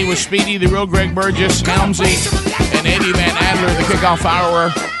Friday with Speedy, the real Greg Burgess, Helmsy, and Eddie Van Adler. The Kickoff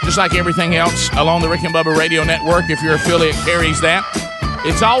Hour, just like everything else along the Rick and Bubba Radio Network, if your affiliate carries that.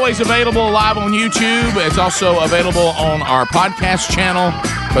 It's always available live on YouTube. It's also available on our podcast channel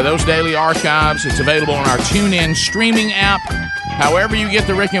for those daily archives. It's available on our TuneIn streaming app. However you get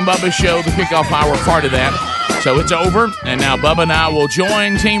the Rick and Bubba Show, the Kickoff Hour, part of that. So it's over, and now Bubba and I will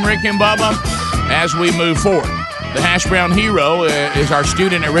join Team Rick and Bubba as we move forward. The Hash Brown Hero is our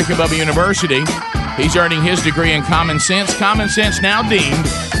student at Rick and Bubba University. He's earning his degree in common sense. Common sense now deemed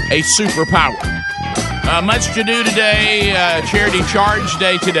a superpower. Much to do today. Charity Charge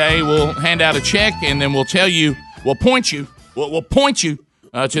Day today. We'll hand out a check, and then we'll point you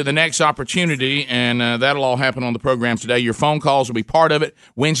to the next opportunity, and that'll all happen on the program today. Your phone calls will be part of it.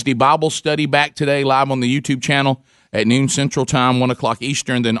 Wednesday Bible study back today, live on the YouTube channel at noon Central Time, 1 o'clock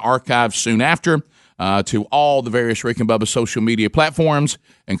Eastern, then archived soon after to all the various Rick and Bubba social media platforms,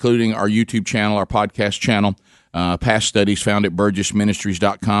 including our YouTube channel, our podcast channel. Past studies found at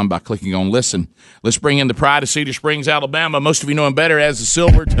burgessministries.com by clicking on Listen. Let's bring in the pride of Cedar Springs, Alabama. Most of you know him better as the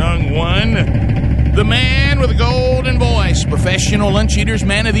Silver Tongue One. The man with a golden voice, professional lunch eaters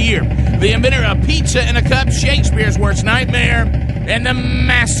man of the year, the inventor of pizza in a cup, Shakespeare's worst nightmare, and the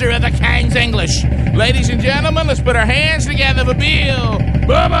master of the King's English. Ladies and gentlemen, let's put our hands together for Bill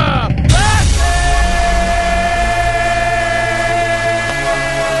Bubba Bussey!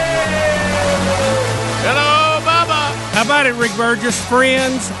 Hello, Bubba. How about it, Rick Burgess?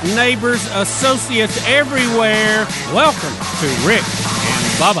 Friends, neighbors, associates everywhere. Welcome to Rick and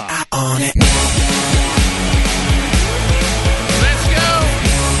Bubba. On it. Let's go.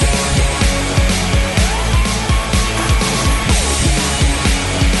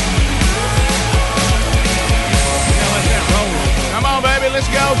 Come on, baby. Let's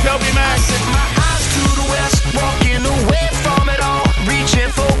go, Toby Mac. My eyes to the west, walking away from it all, reaching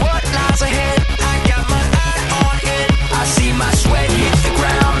for what lies ahead. I got my eye on it. I see my sweat hit the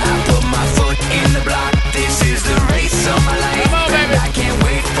ground. I put my foot in the block. This is the race of my life. Come on, baby. I can't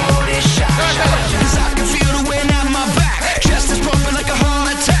wait for this shot. Cause I can feel the wind at my back. Chest is pumping like a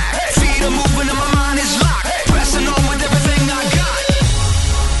heart attack. Feet are moving and my mind is locked. Pressing on with everything I got.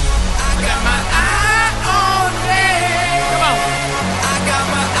 I got my eye on it. Come on. I got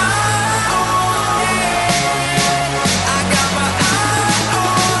my eye on it. I got my eye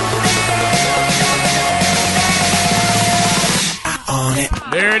on it.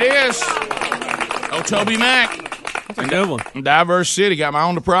 There it is. Oh, Toby Mac. That's a good one. Diverse City. Got my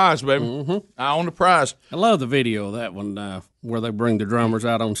own the prize, baby. Mm-hmm. I own the prize. I love the video of that one where they bring the drummers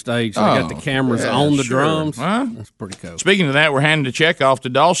out on stage. They got the cameras yeah, on the sure. drums. Huh? That's pretty cool. Speaking of that, we're handing the check off to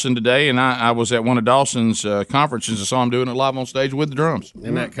Dawson today, and I was at one of Dawson's conferences and saw him doing it live on stage with the drums.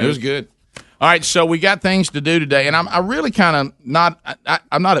 Isn't that cool? It was good. All right, so we got things to do today, and I really kind of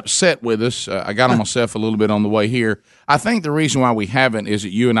I'm not upset with us. I got on myself a little bit on the way here. I think the reason why we haven't is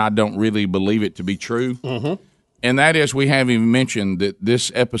that you and I don't really believe it to be true. Mm-hmm. And that is, we haven't even mentioned that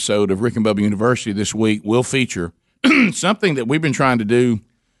this episode of Rick and Bubba University this week will feature something that we've been trying to do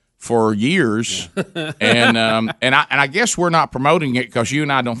for years, and I guess we're not promoting it because you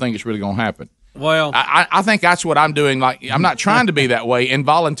and I don't think it's really going to happen. Well, I think that's what I'm doing. Like, I'm not trying to be that way.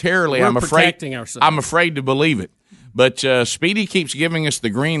 Involuntarily, I'm protecting ourselves. I'm afraid to believe it. But Speedy keeps giving us the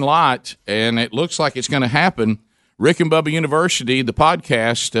green light, and it looks like it's going to happen. Rick and Bubba University, the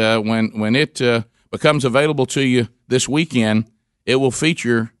podcast, when it becomes available to you this weekend, it will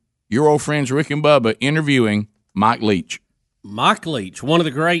feature your old friends Rick and Bubba interviewing Mike Leach. Mike Leach, one of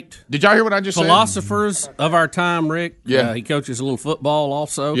the great Did y'all hear what I just philosophers of our time, Rick. Yeah. He coaches a little football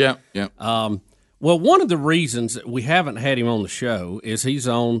also. Yeah, yeah. Well, one of the reasons that we haven't had him on the show is he's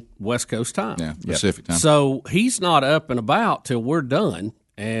on West Coast time. Yeah, Pacific time. So he's not up and about till we're done.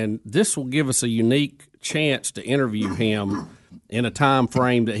 and this will give us a unique chance to interview him in a time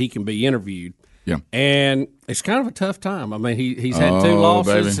frame that he can be interviewed. Yeah, and it's kind of a tough time. I mean, he's had 2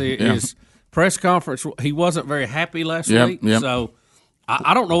 losses. His press conference, he wasn't very happy last week. So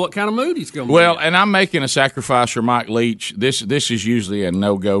I don't know what kind of mood he's going to be. Well, and I'm making a sacrifice for Mike Leach. This is usually a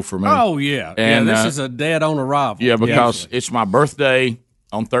no-go for me. Oh, yeah. And this is a dead on arrival. Yeah, because it's my birthday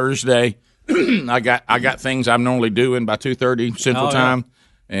on Thursday. I got things I'm normally doing by 2:30 Central Time.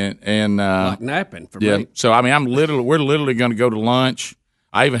 And like napping for me. So, I mean, we're literally going to go to lunch.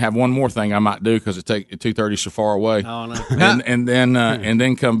 I even have one more thing I might do because 2:30 so far away. Oh, no. and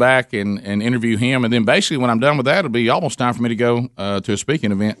then come back and interview him, and then basically when I'm done with that, it'll be almost time for me to go to a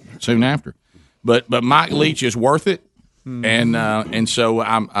speaking event soon after. But Mike Leach is worth it, and so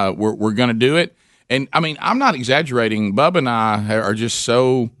we're going to do it. And I mean, I'm not exaggerating. Bubba and I are just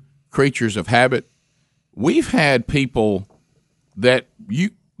so creatures of habit. We've had people that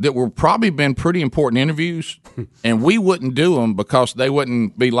were probably been pretty important interviews, and we wouldn't do them because they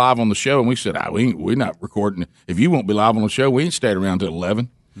wouldn't be live on the show. And we said, we're not recording. If you won't be live on the show, we ain't staying around till 11.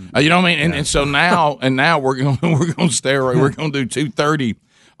 You know what I mean? And so now we're going to stay around. We're going to do 2:30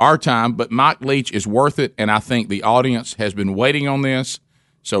 our time. But Mike Leach is worth it, and I think the audience has been waiting on this.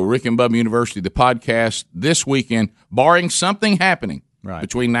 So Rick and Bubba University, the podcast this weekend, barring something happening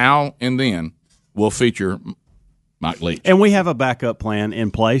between now and then, will feature Mike Leach. And we have a backup plan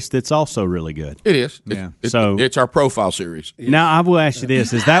in place that's also really good. It is. Yeah. It's our profile series. Now, I will ask you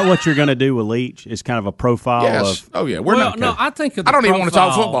this. Is that what you're going to do with Leach? Is kind of a profile of... Oh, yeah. We're not... No, I think of the I don't even want to talk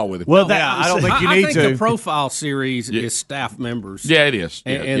profile- football with him. Well, I don't think you I need think to. the profile series is staff members. Yeah, it is.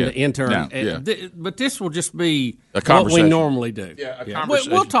 And the intern. Yeah. But this will just be A what conversation. we normally do. Yeah, a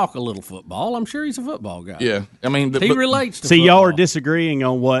conversation. We'll talk a little football. I'm sure he's a football guy. Yeah. I mean... He relates to See, football. y'all are disagreeing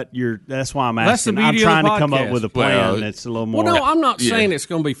on what you're... That's why I'm That's the asking. I'm beauty of the trying to come up podcast. with a plan that's a little more... Well, no, I'm not saying it's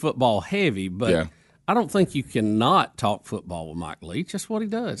going to be football heavy, but Yeah. I don't think you cannot talk football with Mike Leach. That's what he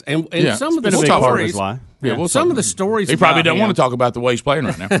does. And Yeah. some of the It's been a big part of his stories, life. Yeah, we'll some talk. of the stories He probably about doesn't him- want to talk about the way he's playing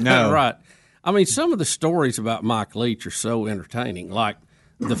right now. No. right. I mean, some of the stories about Mike Leach are so entertaining, like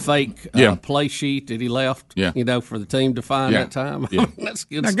the fake play sheet that he left, for the team to find that time. Yeah. That's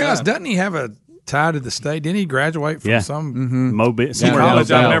good Now, stuff. guys, doesn't he have a tie to the state? Didn't he graduate from some Mobile,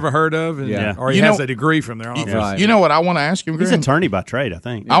 college I've never heard of? And, Or he You has know- a degree from there. I don't know. Right. You know what I want to ask him, He's Graham? an attorney by trade, I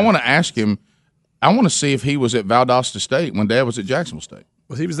think. I want to ask him, I want to see if he was at Valdosta State when Dad was at Jacksonville State.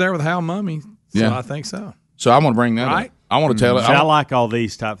 Well, he was there with Hal Mummy, so Yeah. I think so. So I want to bring that Right. up. I want to tell it. See, I like all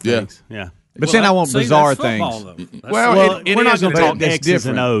these type of Yeah. things. Yeah. But then I want See, bizarre that's football, things. though. That's Well, it we're not is, going to but talk it's X's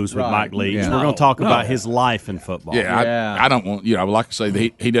and different. O's with Right. Mike Leach. Yeah. We're going to talk No. about his life in football. Yeah, I don't want, I would like to say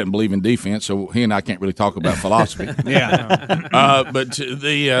that he doesn't believe in defense, so he and I can't really talk about philosophy. But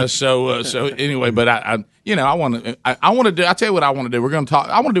so anyway, but I want to do. I tell you what I want to do. We're going to talk.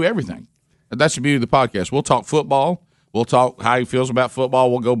 I want to do everything. That's the beauty of the podcast. We'll talk football. We'll talk how he feels about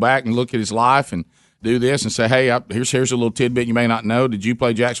football. We'll go back and look at his life and do this and say, hey, here's a little tidbit you may not know. Did you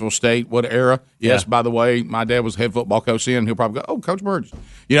play Jacksonville State? What era? Yes, by the way, my dad was head football coach then. He'll probably go, oh, Coach Burgess.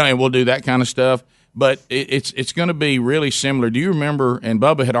 And we'll do that kind of stuff. But it's going to be really similar. Do you remember, and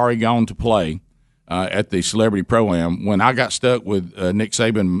Bubba had already gone to play at the Celebrity Pro-Am when I got stuck with Nick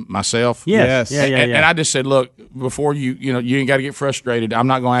Saban myself? Yes. Yeah. And I just said, look, before you ain't got to get frustrated. I'm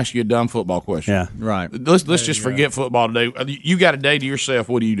not going to ask you a dumb football question. Yeah. Right. Let's just forget football today. You got a day to yourself.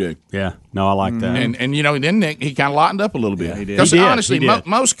 What do you do? Yeah. No, I like that. And then Nick, he kind of lightened up a little bit. Yeah, he did. Because He did. honestly, He did.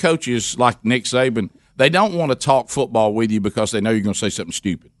 most coaches like Nick Saban, they don't want to talk football with you because they know you're going to say something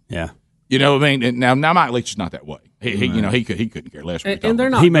stupid. Yeah. You know what I mean? And now Mike Leach is not that way. He couldn't care less. And they're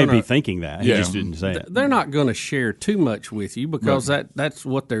not He may gonna- be thinking that. He just didn't say it. They're not going to share too much with you because that's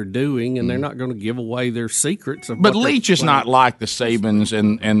what they're doing, and they're not going to give away their secrets. But Leach is not like the Sabans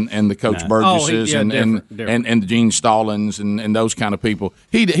and the Coach Burgesses and the Gene Stallings and those kind of people.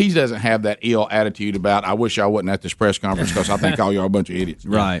 He doesn't have that ill attitude about, I wish I wasn't at this press conference because I think all y'all are a bunch of idiots.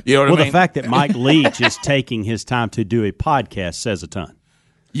 Right. You know what I mean? The fact that Mike Leach is taking his time to do a podcast says a ton.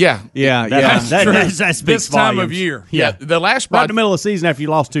 Yeah. That speaks This time volumes. of year. Yeah. The last Right in the middle of the season after you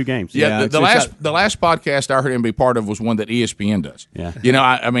lost 2 games. Yeah, the last podcast I heard him be part of was one that ESPN does. Yeah,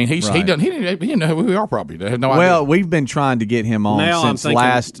 I mean he didn't know who we are probably. They have no idea. Well, we've been trying to get him on now I'm since thinking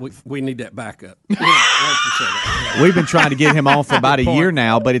last. we need that backup. We've been trying to get him on for about a year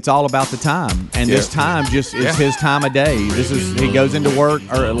now, but it's all about the time, and this time just is his time of day. He goes into work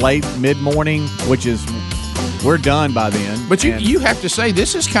or late mid morning, which is we're done by then. But you have to say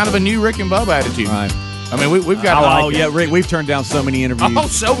this is kind of a new Rick and Bubba attitude. Right. I mean, we've got. Rick, we've turned down so many interviews. Oh,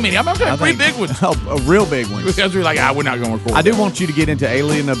 so many. I'm talking three big ones. Real big ones. Because we're like, we're not going to record. I do want you to get into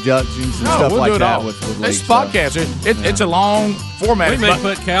alien abductions and stuff like that. With this podcast, it's a long format. We may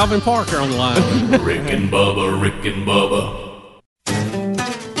put Calvin Parker on the line. Rick and Bubba, Rick and Bubba.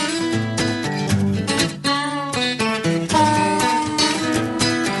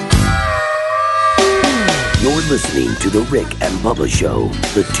 You're listening to The Rick and Bubba Show,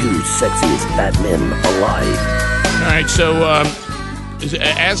 the two sexiest fat men alive. All right, so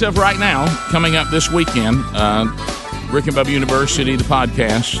as of right now, coming up this weekend, Rick and Bubba University, the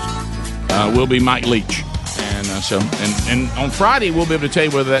podcast, will be Mike Leach. And on Friday, we'll be able to tell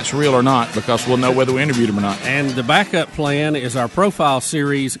you whether that's real or not, because we'll know whether we interviewed him or not. And the backup plan is our profile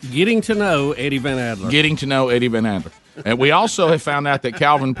series, Getting to Know Eddie Van Adler. Getting to Know Eddie Van Adler. And we also have found out that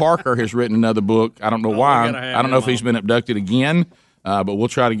Calvin Parker has written another book. I don't know why. I don't know if he's been abducted again, but we'll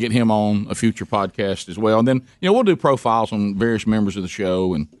try to get him on a future podcast as well. And then, we'll do profiles on various members of the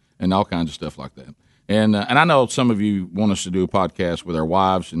show and all kinds of stuff like that. And I know some of you want us to do a podcast with our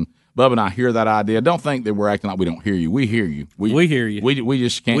wives, and Bubba and I hear that idea. Don't think that we're acting like we don't hear you. We hear you. We hear you. We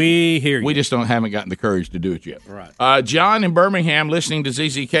just can't. We hear you. We just haven't gotten the courage to do it yet. Right. John in Birmingham, listening to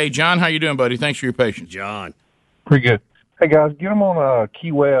ZZK. John, how you doing, buddy? Thanks for your patience. John. Pretty good. Hey, guys, get him on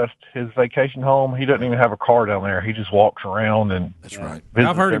Key West, his vacation home. He doesn't even have a car down there. He just walks around and that's right.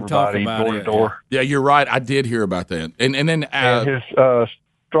 I've heard him talk about door it. To door. Yeah, you're right. I did hear about that. And then and his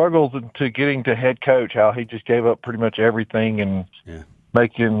struggles to getting to head coach, how he just gave up pretty much everything and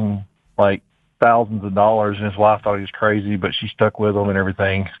making like thousands of dollars, and his wife thought he was crazy, but she stuck with him and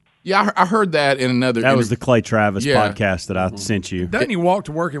everything. Yeah, I heard that in another. That was the Clay Travis podcast that I sent you. Doesn't he walk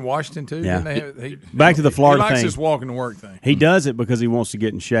to work in Washington too? Yeah. Back to the Florida thing. He likes thing. his walking to work thing. He does it because he wants to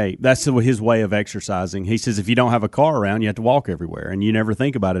get in shape. That's his way of exercising. He says if you don't have a car around, you have to walk everywhere, and you never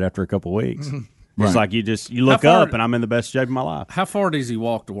think about it after a couple of weeks. It's like you look up, and I'm in the best shape of my life. How far does he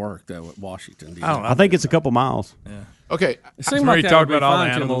walk to work though at Washington? I think it's a couple miles. Yeah. Okay. It seemed like that would be fine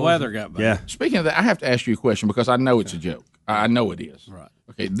until the weather got bad. Yeah. Speaking of that, I have to ask you a question because I know it's a joke. I know it is. Right.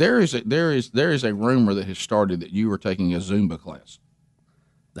 Okay. There is a rumor that has started that you are taking a Zumba class.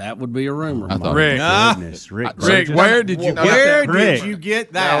 That would be a rumor. I thought, Rick, where did you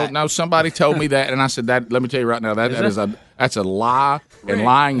get that? No, somebody told me that, and I said that. Let me tell you right now, that's a lie, and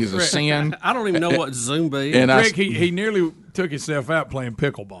lying is a sin. I don't even know what Zumba is. And Rick, he nearly took himself out playing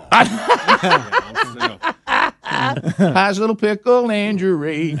pickleball. How's little pickle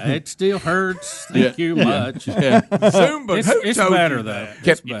injury? It still hurts. Thank you much. Yeah. Zumba. It's better though.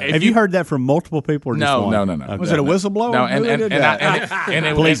 Have you heard that from multiple people? Or just No. one? Okay. Was it a whistleblower? No,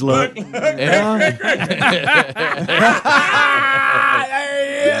 and please look.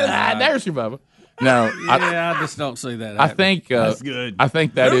 There's your Bubba. No, I just don't see that. I think that's good. I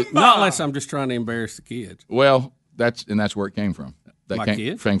think that it. Not unless I'm just trying to embarrass the kids. Well, that's where it came from. My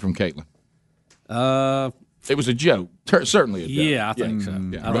kids? Came from Caitlin. It was a joke, certainly a joke. Yeah, I think so.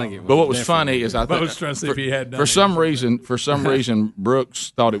 Yeah. I think it was. But what was funny is I was trying to see if he had done for some reason,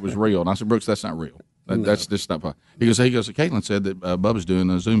 Brooks thought it was real, and I said, Brooks, that's not real. That's just not. He goes. Caitlin said that Bubba's doing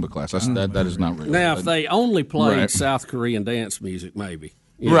a Zumba class. I said that is not real. Now, if they only played South Korean dance music, maybe.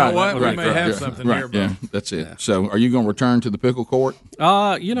 Right. We may have something here. Yeah, that's it. Yeah. So, are you going to return to the pickle court?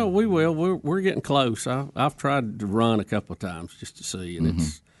 We will. We're getting close. I've tried to run a couple of times just to see, and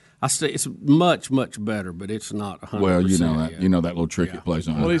it's much better, but it's not 100%. Well, you know that little trick it plays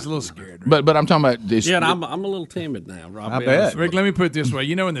on. Well, he's a little scared. Right? But I'm talking about this. Yeah, and I'm a little timid now. I bet. Rick, let me put it this way.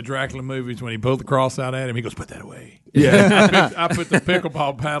 You know in the Dracula movies when he pulled the cross out at him, he goes, "Put that away." Yeah. I put the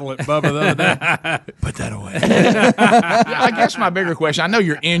pickleball paddle at Bubba the other day. Put that away. I guess my bigger question, I know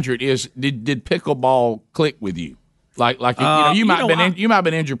you're injured, is did pickleball click with you? You might have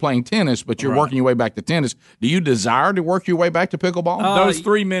been injured playing tennis, but you're working your way back to tennis. Do you desire to work your way back to pickleball? Those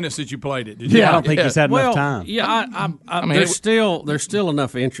 3 minutes that you played it, did you? I don't think he's had enough time. Yeah, I mean, there's still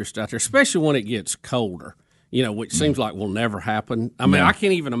enough interest out there, especially when it gets colder. Which seems like will never happen. I mean, I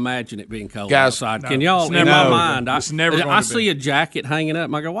can't even imagine it being cold outside. Can y'all? In my mind, I see a jacket hanging up.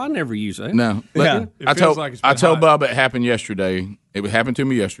 And I go, well, I never use that. No, I told Bubba it happened yesterday. It happened to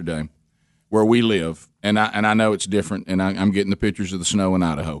me yesterday, where we live, and I know it's different. And I'm getting the pictures of the snow in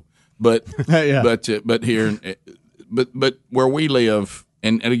Idaho, but but here, but where we live,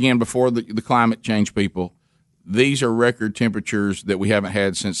 and again before the climate change people, these are record temperatures that we haven't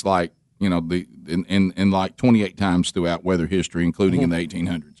had since like. In like 28 times throughout weather history, including in the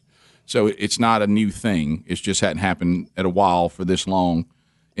 1800s. So it's not a new thing. It's just hadn't happened at a while for this long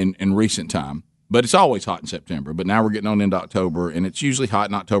in recent time. But it's always hot in September. But now we're getting on into October, and it's usually hot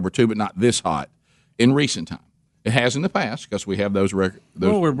in October too, but not this hot in recent time. It has in the past because we have those records.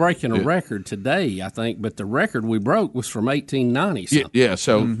 Well, we're breaking a record today, I think, but the record we broke was from 1890. Yeah.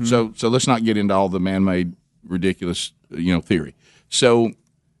 So let's not get into all the man-made ridiculous theory. So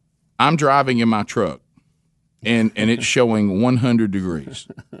I'm driving in my truck, and it's showing 100 degrees.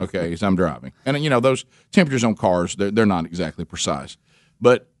 Okay, as I'm driving, and those temperatures on cars they're not exactly precise,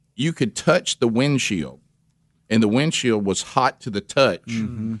 but you could touch the windshield, and the windshield was hot to the touch.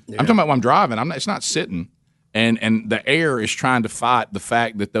 Mm-hmm. Yeah. I'm talking about when I'm driving. It's not sitting. And the air is trying to fight the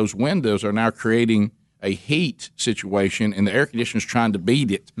fact that those windows are now creating a heat situation, and the air conditioner's trying to beat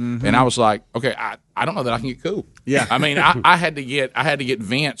it. Mm-hmm. And I was like, okay, I don't know that I can get cool. Yeah, I mean, I had to get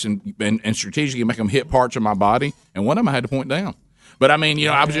vents and strategically make them hit parts of my body, and one of them I had to point down. But I mean,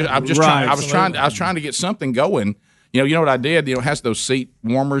 I was trying to get something going. You know what I did? It has those seat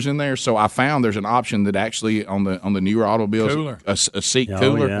warmers in there, so I found there's an option that actually on the newer automobiles, a seat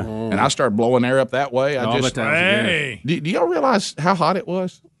cooler, and I started blowing air up that way. Do y'all realize how hot it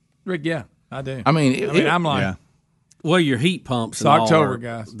was? Rick, yeah, I do. I mean, I'm like, well, your heat pumps. It's October,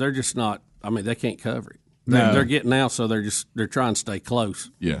 guys. They're just not. I mean, they can't cover it. They're getting out, so they're trying to stay close.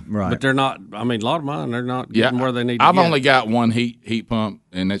 Yeah, right. But they're not. I mean, a lot of mine they're not getting where they need. I've only got one heat pump,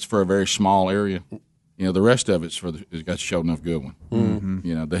 and it's for a very small area. The rest of it's it's got to show enough good one.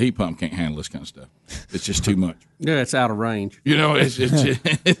 Mm-hmm. The heat pump can't handle this kind of stuff. It's just too much. Yeah, it's out of range.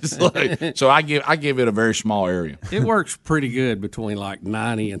 It's like, so I give it a very small area. It works pretty good between like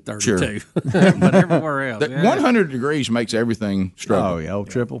 90 and 32, sure. But everywhere else, 100 degrees makes everything struggle. Oh yeah,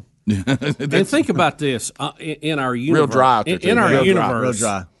 triple. And think about this in our universe. Real dry. In our universe, real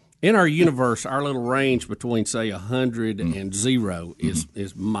dry. In our universe, our little range between say 100 and 0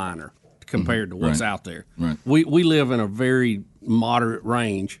 is minor compared to what's out there. Right. We live in a very moderate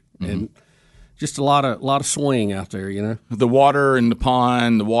range and just a lot of swing out there, The water in the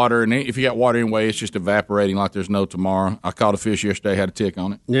pond, and if you got water anyway, it's just evaporating like there's no tomorrow. I caught a fish yesterday, had a tick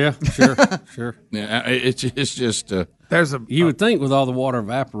on it. Yeah, sure. Yeah, it's just you would think with all the water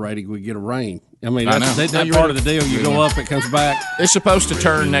evaporating we'd get a rain. I mean, that's part of the deal. You go up, it comes back. It's supposed to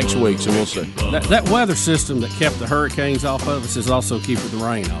turn next week, so we'll see. That weather system that kept the hurricanes off of us is also keeping the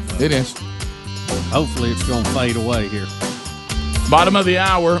rain off of us. It is. Hopefully it's going to fade away here. Bottom of the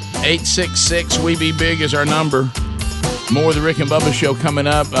hour, 866-WE-BE-BIG is our number. More of the Rick and Bubba Show coming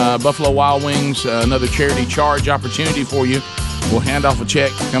up. Buffalo Wild Wings, another charity charge opportunity for you. We'll hand off a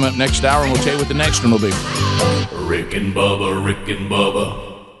check coming up next hour, and we'll tell you what the next one will be. Rick and Bubba, Rick and Bubba.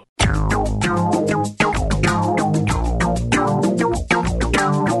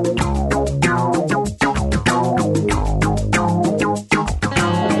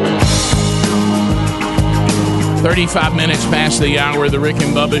 35 minutes past the hour of the Rick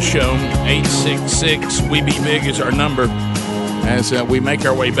and Bubba Show. 866-WE-BE-BIG is our number as we make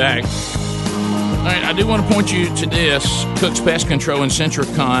our way back. All right, I do want to point you to this, Cook's Pest Control in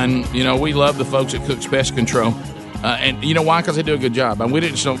Centricon. We love the folks at Cook's Pest Control. And you know why? Because they do a good job. And we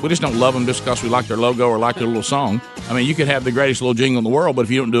just don't love them just because we like their logo or like their little song. I mean, you could have the greatest little jingle in the world, but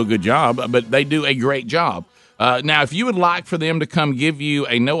if you don't do a good job, but they do a great job. Now, if you would like for them to come give you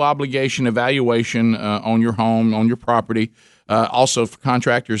a no-obligation evaluation on your home, on your property, also for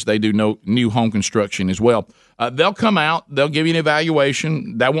contractors, they do new home construction as well. They'll come out. They'll give you an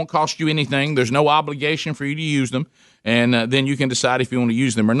evaluation. That won't cost you anything. There's no obligation for you to use them, and then you can decide if you want to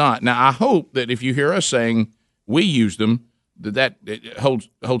use them or not. Now, I hope that if you hear us saying we use them, that holds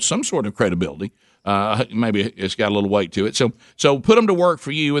some sort of credibility. Maybe it's got a little weight to it. So put them to work for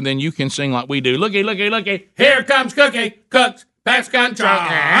you, and then you can sing like we do. Looky, looky, looky! Here comes Cookie, Cook's Pest Control.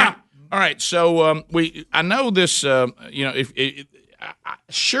 All right, so I know this.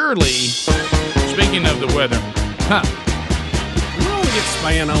 Surely, speaking of the weather, we only get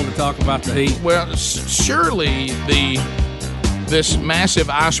Span on to talk about the heat. Well, surely this massive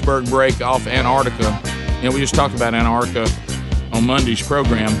iceberg break off Antarctica. We just talked about Antarctica on Monday's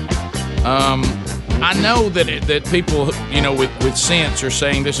program. I know that people, with sense are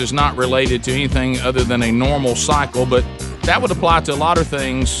saying this is not related to anything other than a normal cycle, but that would apply to a lot of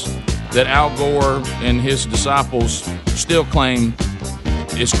things that Al Gore and his disciples still claim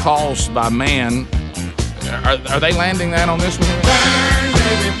is caused by man. Are they landing that on this one? Burn,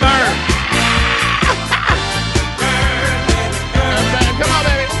 baby, burn. Come on,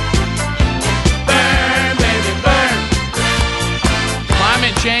 baby. Burn, baby, burn.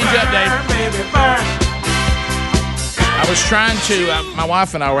 Climate change update. I was trying to, my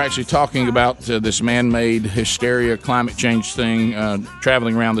wife and I were actually talking about this man-made hysteria climate change thing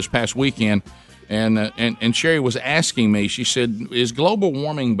traveling around this past weekend, and Sherry was asking me, she said, is global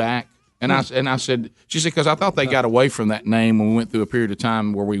warming back? And I said, she said, because I thought they got away from that name when we went through a period of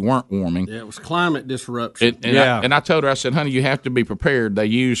time where we weren't warming. Yeah, it was climate disruption. I told her, I said, honey, you have to be prepared. They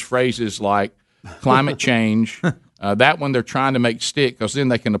use phrases like climate change. That one they're trying to make stick because then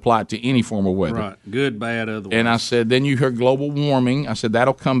they can apply it to any form of weather. Right, good, bad, otherwise. And I said, then you hear global warming. I said,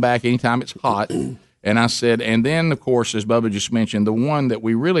 that'll come back anytime it's hot. And I said, and then, of course, as Bubba just mentioned, the one that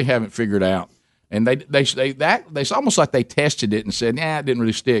we really haven't figured out, and it's almost like they tested it and said, it didn't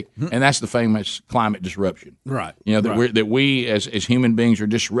really stick, and that's the famous climate disruption. Right. That we as human beings are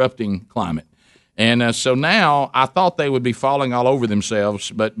disrupting climate. And so now I thought they would be falling all over themselves,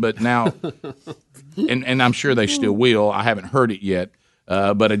 but now, and I'm sure they still will. I haven't heard it yet,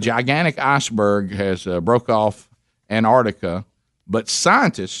 but a gigantic iceberg has broke off Antarctica, but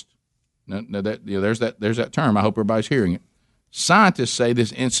scientists, there's that term. I hope everybody's hearing it. Scientists say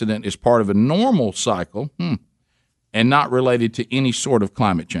this incident is part of a normal cycle and not related to any sort of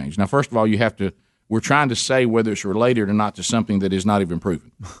climate change. Now, first of all, we're trying to say whether it's related or not to something that is not even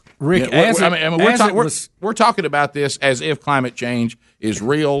proven. Rick, we're talking about this as if climate change is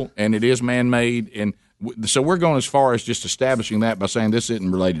real and it is man-made, and so we're going as far as just establishing that by saying this isn't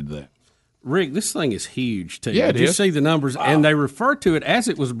related to that. Rick, this thing is huge, too. Yeah, it Did you is. see the numbers? Wow. And they refer to it as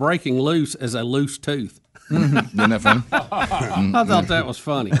it was breaking loose as a loose tooth. Isn't that funny? I thought that was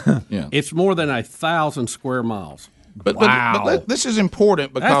funny. Yeah. It's more than 1,000 square miles. But this is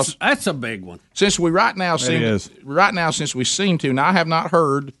important because that's a big one. Since we since we seem to now, I have not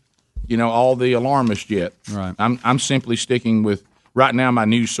heard, all the alarmists yet. Right. I'm simply sticking with right now. My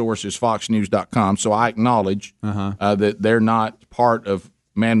news source is FoxNews.com, so I acknowledge that they're not part of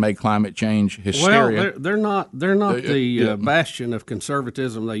man-made climate change hysteria. Well, they're not the bastion of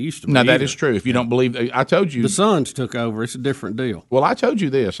conservatism they used to be. No, that is true. If you don't believe, I told you the Suns took over. It's a different deal. Well, I told you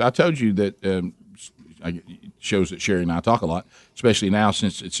this. I told you that it shows that Sherry and I talk a lot, especially now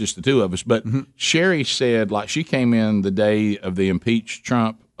since it's just the two of us. But Sherry said, like, she came in the day of the impeach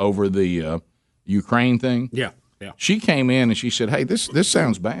Trump over the Ukraine thing. Yeah. She came in and she said, "Hey, this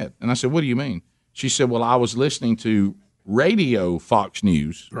sounds bad." And I said, "What do you mean?" She said, "Well, I was listening to radio Fox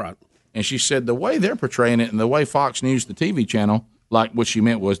News." Right. And she said the way they're portraying it and the way Fox News, the TV channel, like what she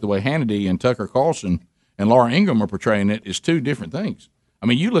meant was the way Hannity and Tucker Carlson and Laura Ingraham are portraying it is two different things. I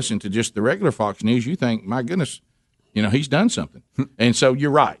mean, you listen to just the regular Fox News, you think, my goodness, he's done something. And so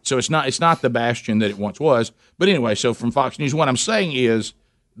you're right. So it's not the bastion that it once was. But anyway, so from Fox News, what I'm saying is,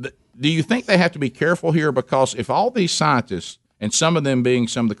 do you think they have to be careful here? Because if all these scientists, and some of them being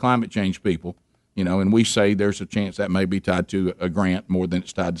some of the climate change people, and we say there's a chance that may be tied to a grant more than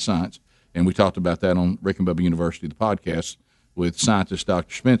it's tied to science. And we talked about that on Rick and Bubba University, the podcast, with scientist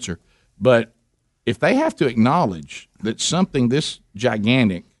Dr. Spencer. But if they have to acknowledge that something this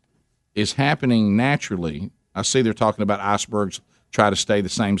gigantic is happening naturally, I see they're talking about icebergs try to stay the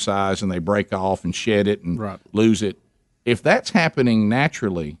same size and they break off and shed it and lose it. If that's happening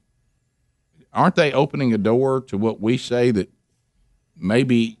naturally, aren't they opening a door to what we say that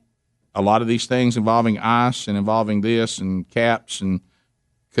maybe a lot of these things involving ice and involving this and caps, and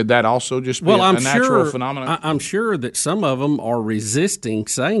could that also just be a natural phenomenon? I'm sure that some of them are resisting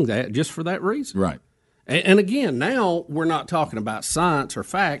saying that just for that reason. Right. And again, now we're not talking about science or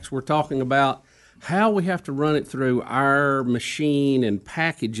facts. We're talking about how we have to run it through our machine and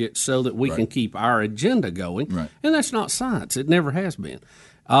package it so that we can keep our agenda going. Right. And that's not science. It never has been.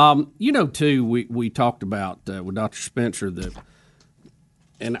 Too, we talked about with Dr. Spencer the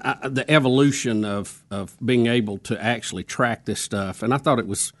evolution of being able to actually track this stuff. And I thought it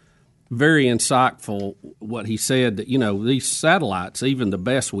was very insightful what he said, that, these satellites, even the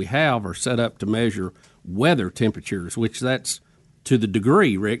best we have, are set up to measure weather temperatures, which that's to the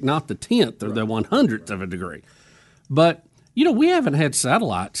degree, Rick, not the 10th or the 100th of a degree. But, we haven't had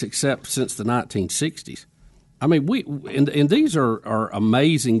satellites except since the 1960s. I mean, and these are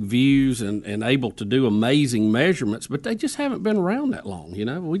amazing views and able to do amazing measurements, but they just haven't been around that long.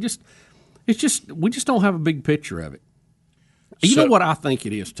 We just don't have a big picture of it. You know what I think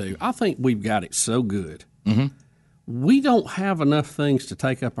it is too? I think we've got it so good. Mm-hmm. We don't have enough things to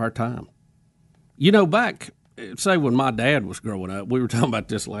take up our time. Back, say when my dad was growing up, we were talking about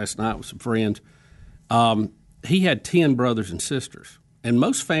this last night with some friends. He had 10 brothers and sisters, and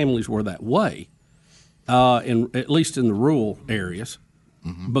most families were that way. At least in the rural areas,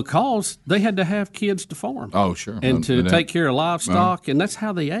 because they had to have kids to farm. Oh, sure. And to take care of livestock, and that's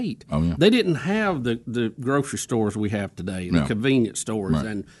how they ate. Oh, yeah. They didn't have the grocery stores we have today, and the convenience stores,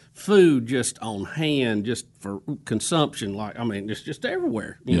 and food just on hand, just for consumption. It's just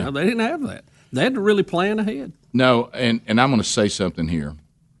everywhere. You know, they didn't have that. They had to really plan ahead. No, and I'm going to say something here,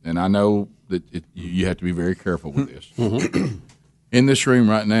 and I know that you have to be very careful with this. In this room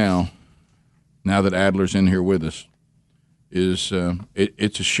right now, now that Adler's in here with us, is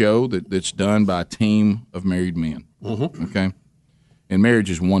it's a show that's done by a team of married men. Mm-hmm. Okay, and marriage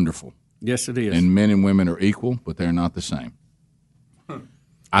is wonderful. Yes, it is. And men and women are equal, but they're not the same.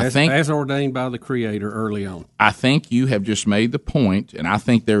 I think, as ordained by the Creator early on. I think you have just made the point, and I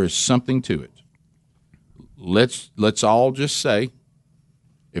think there is something to it. Let's all just say,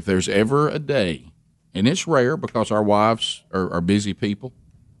 if there's ever a day, and it's rare because our wives are busy people,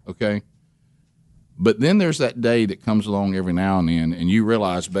 okay? But then there's that day that comes along every now and then, and you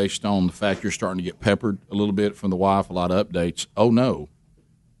realize, based on the fact you're starting to get peppered a little bit from the wife, a lot of updates, oh no,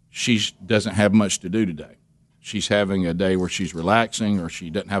 she doesn't have much to do today. She's having a day where she's relaxing, or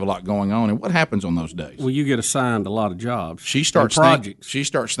she doesn't have a lot going on. And what happens on those days? Well, you get assigned a lot of jobs. She starts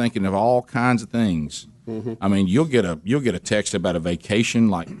thinking of all kinds of things. Mm-hmm. I mean, you'll get a text about a vacation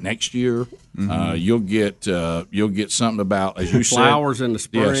like next year. Mm-hmm. You'll get something about, as you said, flowers in the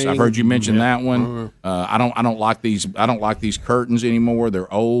spring. Yes, I've heard you mention that one. I don't like these curtains anymore.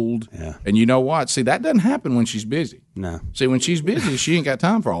 They're old. Yeah. And you know what? See, that doesn't happen when she's busy. No. See, when she's busy, she ain't got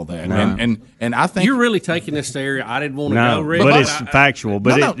time for all that. No. And I think you're really taking this to area I didn't want to go. Rick. But it's factual.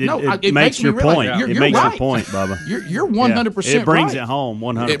 But it makes your point. It makes your point, Bubba. You're 100%. It brings it home.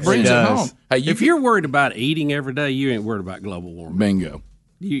 100%. It brings it home. Hey, if you're worried about eating every day, you ain't worried about global warming. Bingo.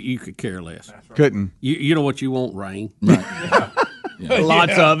 You could care less. Right. Couldn't. You know what you want? Rain. Right.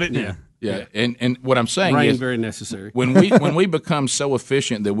 Lots of it. Yeah. And what I'm saying rain is very necessary. when we become so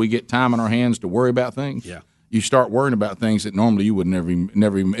efficient that we get time on our hands to worry about things. Yeah. You start worrying about things that normally you would never even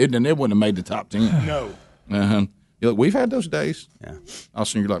it wouldn't have made the top 10. No. Look, we've had those days. Yeah. All of a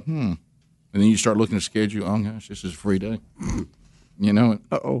sudden you're like, and then you start looking at the schedule. Oh gosh, this is a free day. You know it.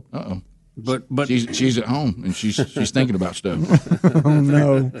 Uh-oh. But she's at home and she's thinking about stuff. Oh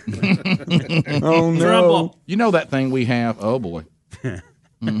no. Oh no. Trouble. You know that thing we have? Oh boy.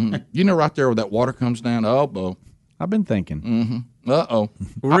 Mm-hmm. You know right there where that water comes down? Oh boy. I've been thinking. Mm-hmm. Uh-oh.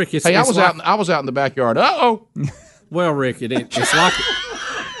 Well, Rick, I was out in the backyard. Uh-oh. Well, Rick, it's like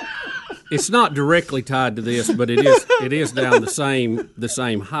it's not directly tied to this, but it is down the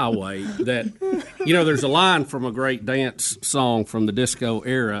same highway that there's a line from a great dance song from the disco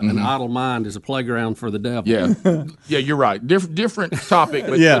era, an idle mind is a playground for the devil. Yeah, you're right. Different topic,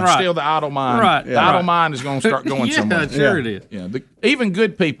 but still the idle mind. Right. The idle mind is going to start going somewhere. Sure it is. Yeah, even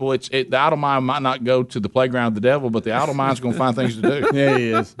good people, the idle mind might not go to the playground of the devil, but the idle mind's going to find things to do. Yeah, he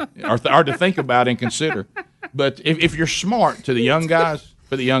is. Or to think about and consider. But if you're smart, to the young guys,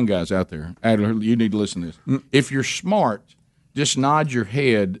 for the young guys out there, Adler, you need to listen to this. If you're smart, just nod your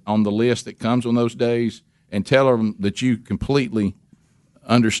head on the list that comes on those days and tell them that you completely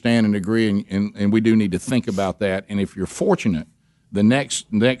understand and agree, and we do need to think about that. And if you're fortunate, the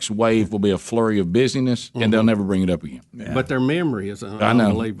next wave will be a flurry of busyness, and they'll never bring it up again. Yeah. But their memory is I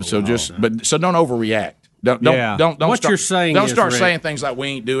unbelievable. know. So don't overreact. Don't what start, you're saying don't is, start Rick, saying things like we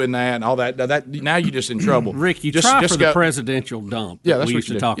ain't doing that and all that. Now you're just in trouble. Rick, you try for the presidential dump. Yeah, that's we what used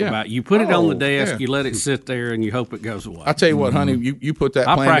you to do. talk about. You put it on the desk, you let it sit there, and you hope it goes away. I tell you what, honey, you put that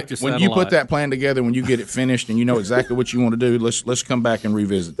I plan. practice When that you a put lot. that plan together, when you get it finished, and you know exactly what you want to do, let's come back and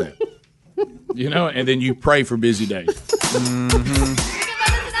revisit that. And then you pray for busy days.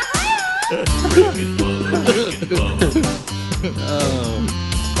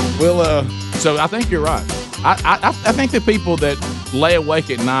 So I think you're right. I think the people that lay awake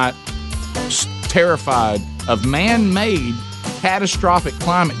at night terrified of man-made catastrophic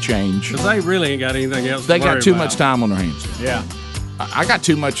climate change, because they really ain't got anything else. They to worry got too about. much time on their hands. Yeah. I got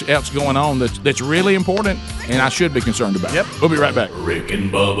too much else going on that's really important, and I should be concerned about. Yep. We'll be right back. Rick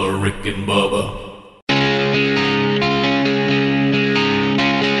and Bubba.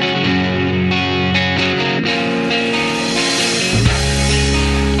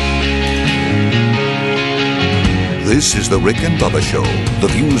 This is the Rick and Bubba Show. The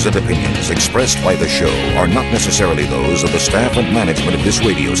views and opinions expressed by the show are not necessarily those of the staff and management of this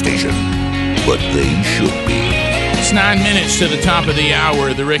radio station, but they should be. It's 9 minutes to the top of the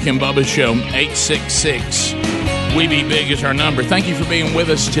hour. The Rick and Bubba Show. 866 We Be Big is our number. Thank you for being with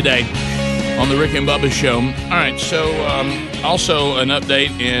us today on the Rick and Bubba Show. All right, so also an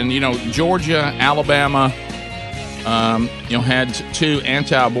update in Georgia, Alabama. Had two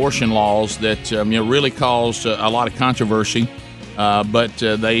anti-abortion laws that really caused a lot of controversy, but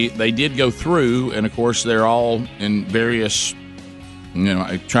they did go through, and of course they're all in various,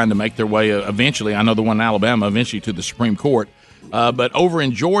 trying to make their way eventually. I know the one in Alabama eventually to the Supreme Court, but over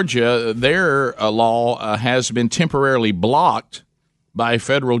in Georgia, their law has been temporarily blocked by a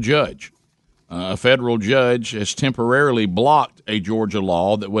federal judge. A federal judge has temporarily blocked a Georgia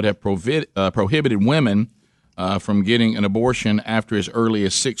law that would have prohibited women from getting an abortion after as early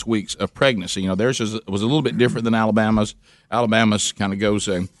as 6 weeks of pregnancy. Theirs was a little bit different than Alabama's. Alabama's kind of goes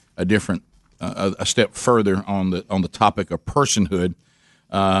a different a step further on the topic of personhood.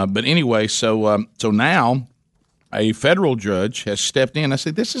 But anyway, so now a federal judge has stepped in. I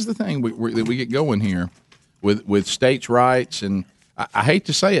said, this is the thing that we get going here with states' rights, and I hate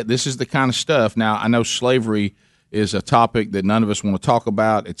to say it, this is the kind of stuff. Now, I know slavery is a topic that none of us want to talk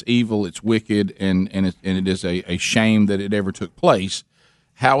about. It's evil, it's wicked, and it is a shame that it ever took place.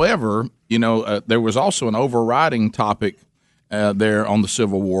 However, there was also an overriding topic there on the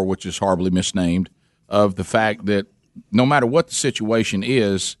Civil War, which is horribly misnamed, of the fact that no matter what the situation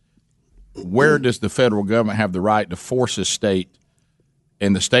is, where does the federal government have the right to force a state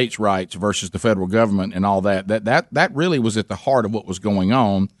and the state's rights versus the federal government and all that? That really was at the heart of what was going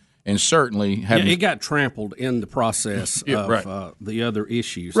on. And certainly, it got trampled in the process of the other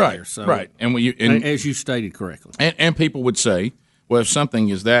issues there. So, right, and as you stated correctly, and people would say, well, if something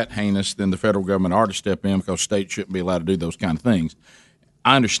is that heinous, then the federal government ought to step in because states shouldn't be allowed to do those kind of things.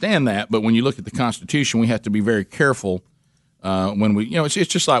 I understand that, but when you look at the Constitution, we have to be very careful when we, it's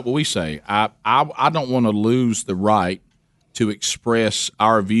just like what we say. I don't want to lose the right to express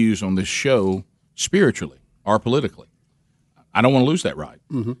our views on this show spiritually or politically. I don't want to lose that right.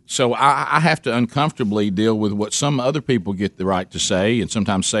 Mm-hmm. So I have to uncomfortably deal with what some other people get the right to say, and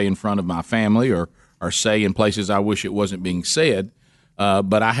sometimes say in front of my family or say in places I wish it wasn't being said.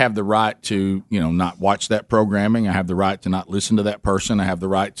 But I have the right to, not watch that programming. I have the right to not listen to that person. I have the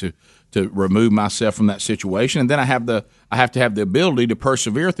right to remove myself from that situation, and then I have to have the ability to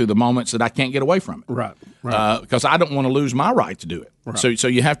persevere through the moments that I can't get away from it. Right. Because I don't want to lose my right to do it. Right. So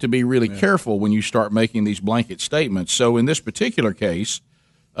you have to be really careful when you start making these blanket statements. So in this particular case,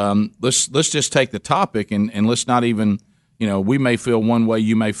 let's just take the topic and let's not even, we may feel one way,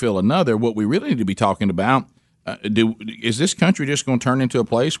 you may feel another. What we really need to be talking about. Is this country just going to turn into a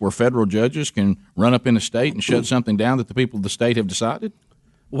place where federal judges can run up in a state and shut something down that the people of the state have decided?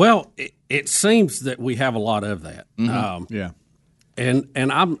 Well, it seems that we have a lot of that. Mm-hmm.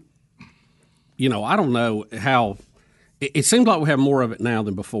 And I'm, I don't know how. It seems like we have more of it now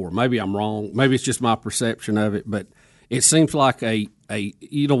than before. Maybe I'm wrong. Maybe it's just my perception of it. But it seems like we've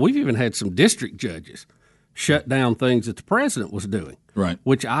even had some district judges shut down things that the president was doing. Right.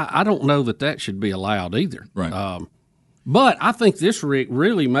 Which I don't know that should be allowed either. Right. But I think this, Rick,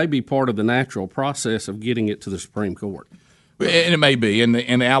 really may be part of the natural process of getting it to the Supreme Court. And it may be. In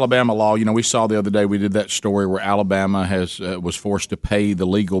the Alabama law, we saw the other day, we did that story where Alabama was forced to pay the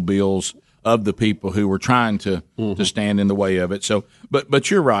legal bills of the people who were trying to stand in the way of it. So,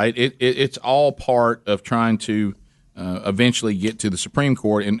 but you're right. It's all part of trying to eventually get to the Supreme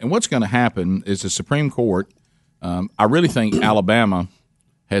Court. And what's going to happen is the Supreme Court, I really think Alabama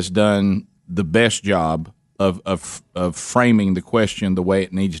has done the best job of framing the question the way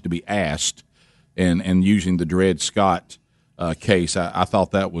it needs to be asked and using the Dred Scott case. I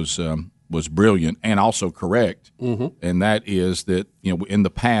thought that was brilliant and also correct. Mm-hmm. And that is that in the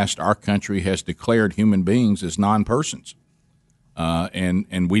past our country has declared human beings as non-persons,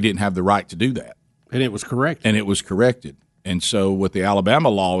 and we didn't have the right to do that. And it was correct. And it was corrected. And so what the Alabama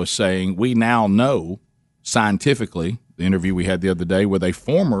law is saying, we now know scientifically. The interview we had the other day with a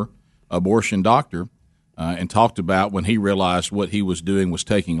former abortion doctor, and talked about when he realized what he was doing was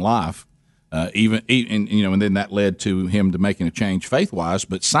taking life. And then that led to him to making a change faith-wise.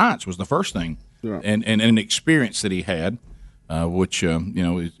 But science was the first thing, and an experience that he had, which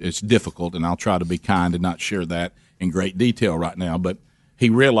it's difficult. And I'll try to be kind and not share that in great detail right now. But he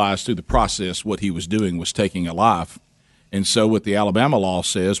realized through the process what he was doing was taking a life. And so what the Alabama law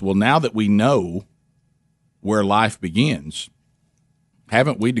says, well, now that we know where life begins,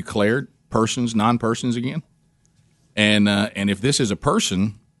 haven't we declared persons non-persons again? And if this is a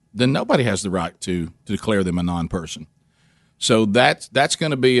person, then nobody has the right to declare them a non-person. So that's going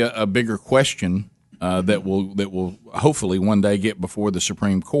to be a bigger question that will hopefully one day get before the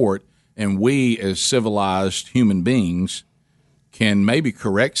Supreme Court, and we as civilized human beings can maybe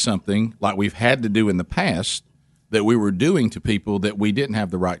correct something like we've had to do in the past that we were doing to people that we didn't have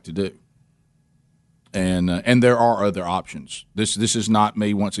the right to do. And there are other options. This is not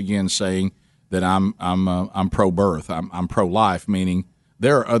me once again saying that I'm pro-birth. I'm pro-life, meaning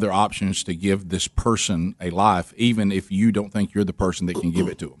there are other options to give this person a life, even if you don't think you're the person that can give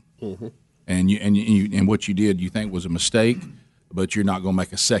it to them. Mm-hmm. And what you did you think was a mistake, but you're not going to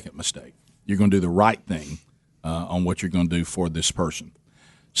make a second mistake. You're going to do the right thing on what you're going to do for this person.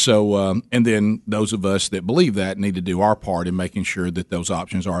 So, and then those of us that believe that need to do our part in making sure that those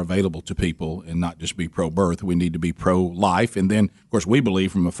options are available to people and not just be pro-birth. We need to be pro-life. And then, of course, we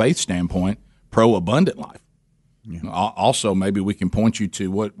believe from a faith standpoint, pro-abundant life. Also, maybe we can point you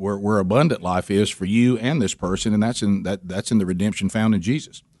to where abundant life is for you and this person, and that's in the redemption found in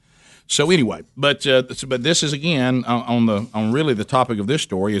Jesus. So anyway, but this is again on really the topic of this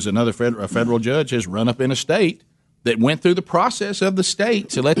story is a federal judge has run up in a state that went through the process of the state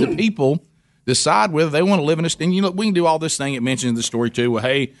to let the people decide whether they want to live in a state. And we can do all this thing it mentions in the story too. Well,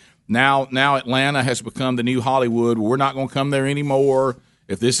 hey, now Atlanta has become the new Hollywood. We're not going to come there anymore.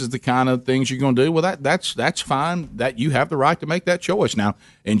 If this is the kind of things you're going to do, well, that's fine. That you have the right to make that choice. Now,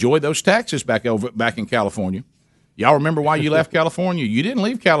 enjoy those taxes back in California. Y'all remember why you left California? You didn't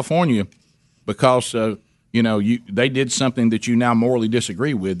leave California because they did something that you now morally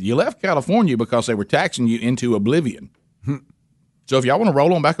disagree with. You left California because they were taxing you into oblivion. So if y'all want to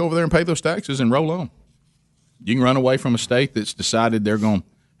roll on back over there and pay those taxes, and roll on. You can run away from a state that's decided they're going to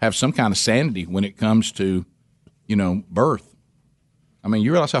have some kind of sanity when it comes to, birth. I mean,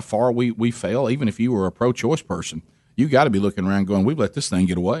 you realize how far we fail. Even if you were a pro-choice person, you got to be looking around going, "We've let this thing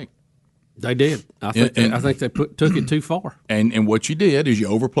get away." They did. I think they took it too far. And what you did is you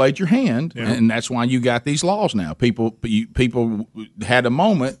overplayed your hand, and that's why you got these laws now. People had a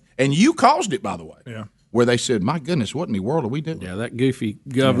moment, and you caused it, by the way. Yeah. Where they said, "My goodness, what in the world are we doing?" Yeah, that goofy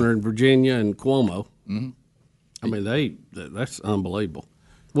governor in Virginia and Cuomo. Mm-hmm. I mean, that's unbelievable.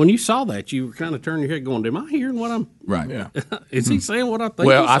 When you saw that, you were kind of turning your head, going, "Am I hearing what I'm?" Right. Yeah. Is he saying what I think?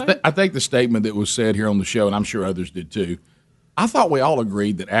 Well, I think the statement that was said here on the show, and I'm sure others did too. I thought we all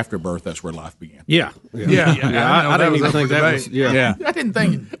agreed that after birth, that's where life began. Yeah. I didn't even think that was. Yeah. I didn't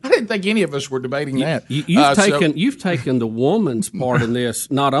think any of us were debating that. You've taken the woman's part in this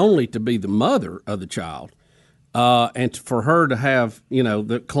not only to be the mother of the child, and for her to have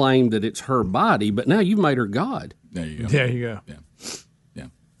the claim that it's her body, but now you've made her God. There you go. There you go. Yeah.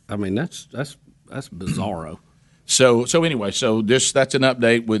 I mean, that's bizarro. So anyway, that's an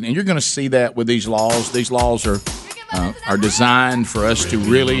update and you're going to see that with these laws. These laws are designed for us to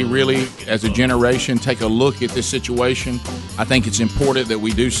really, really, as a generation, take a look at this situation. I think it's important that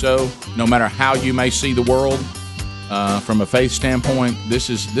we do so, no matter how you may see the world. From a faith standpoint, this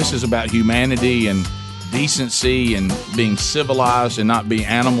is about humanity and decency and being civilized and not being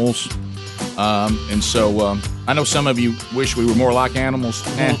animals. And so I know some of you wish we were more like animals.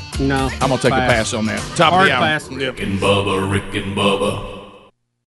 No, I'm going to take a pass on that. Top Hard of the hour. pass. Rick and Bubba, Rick and Bubba.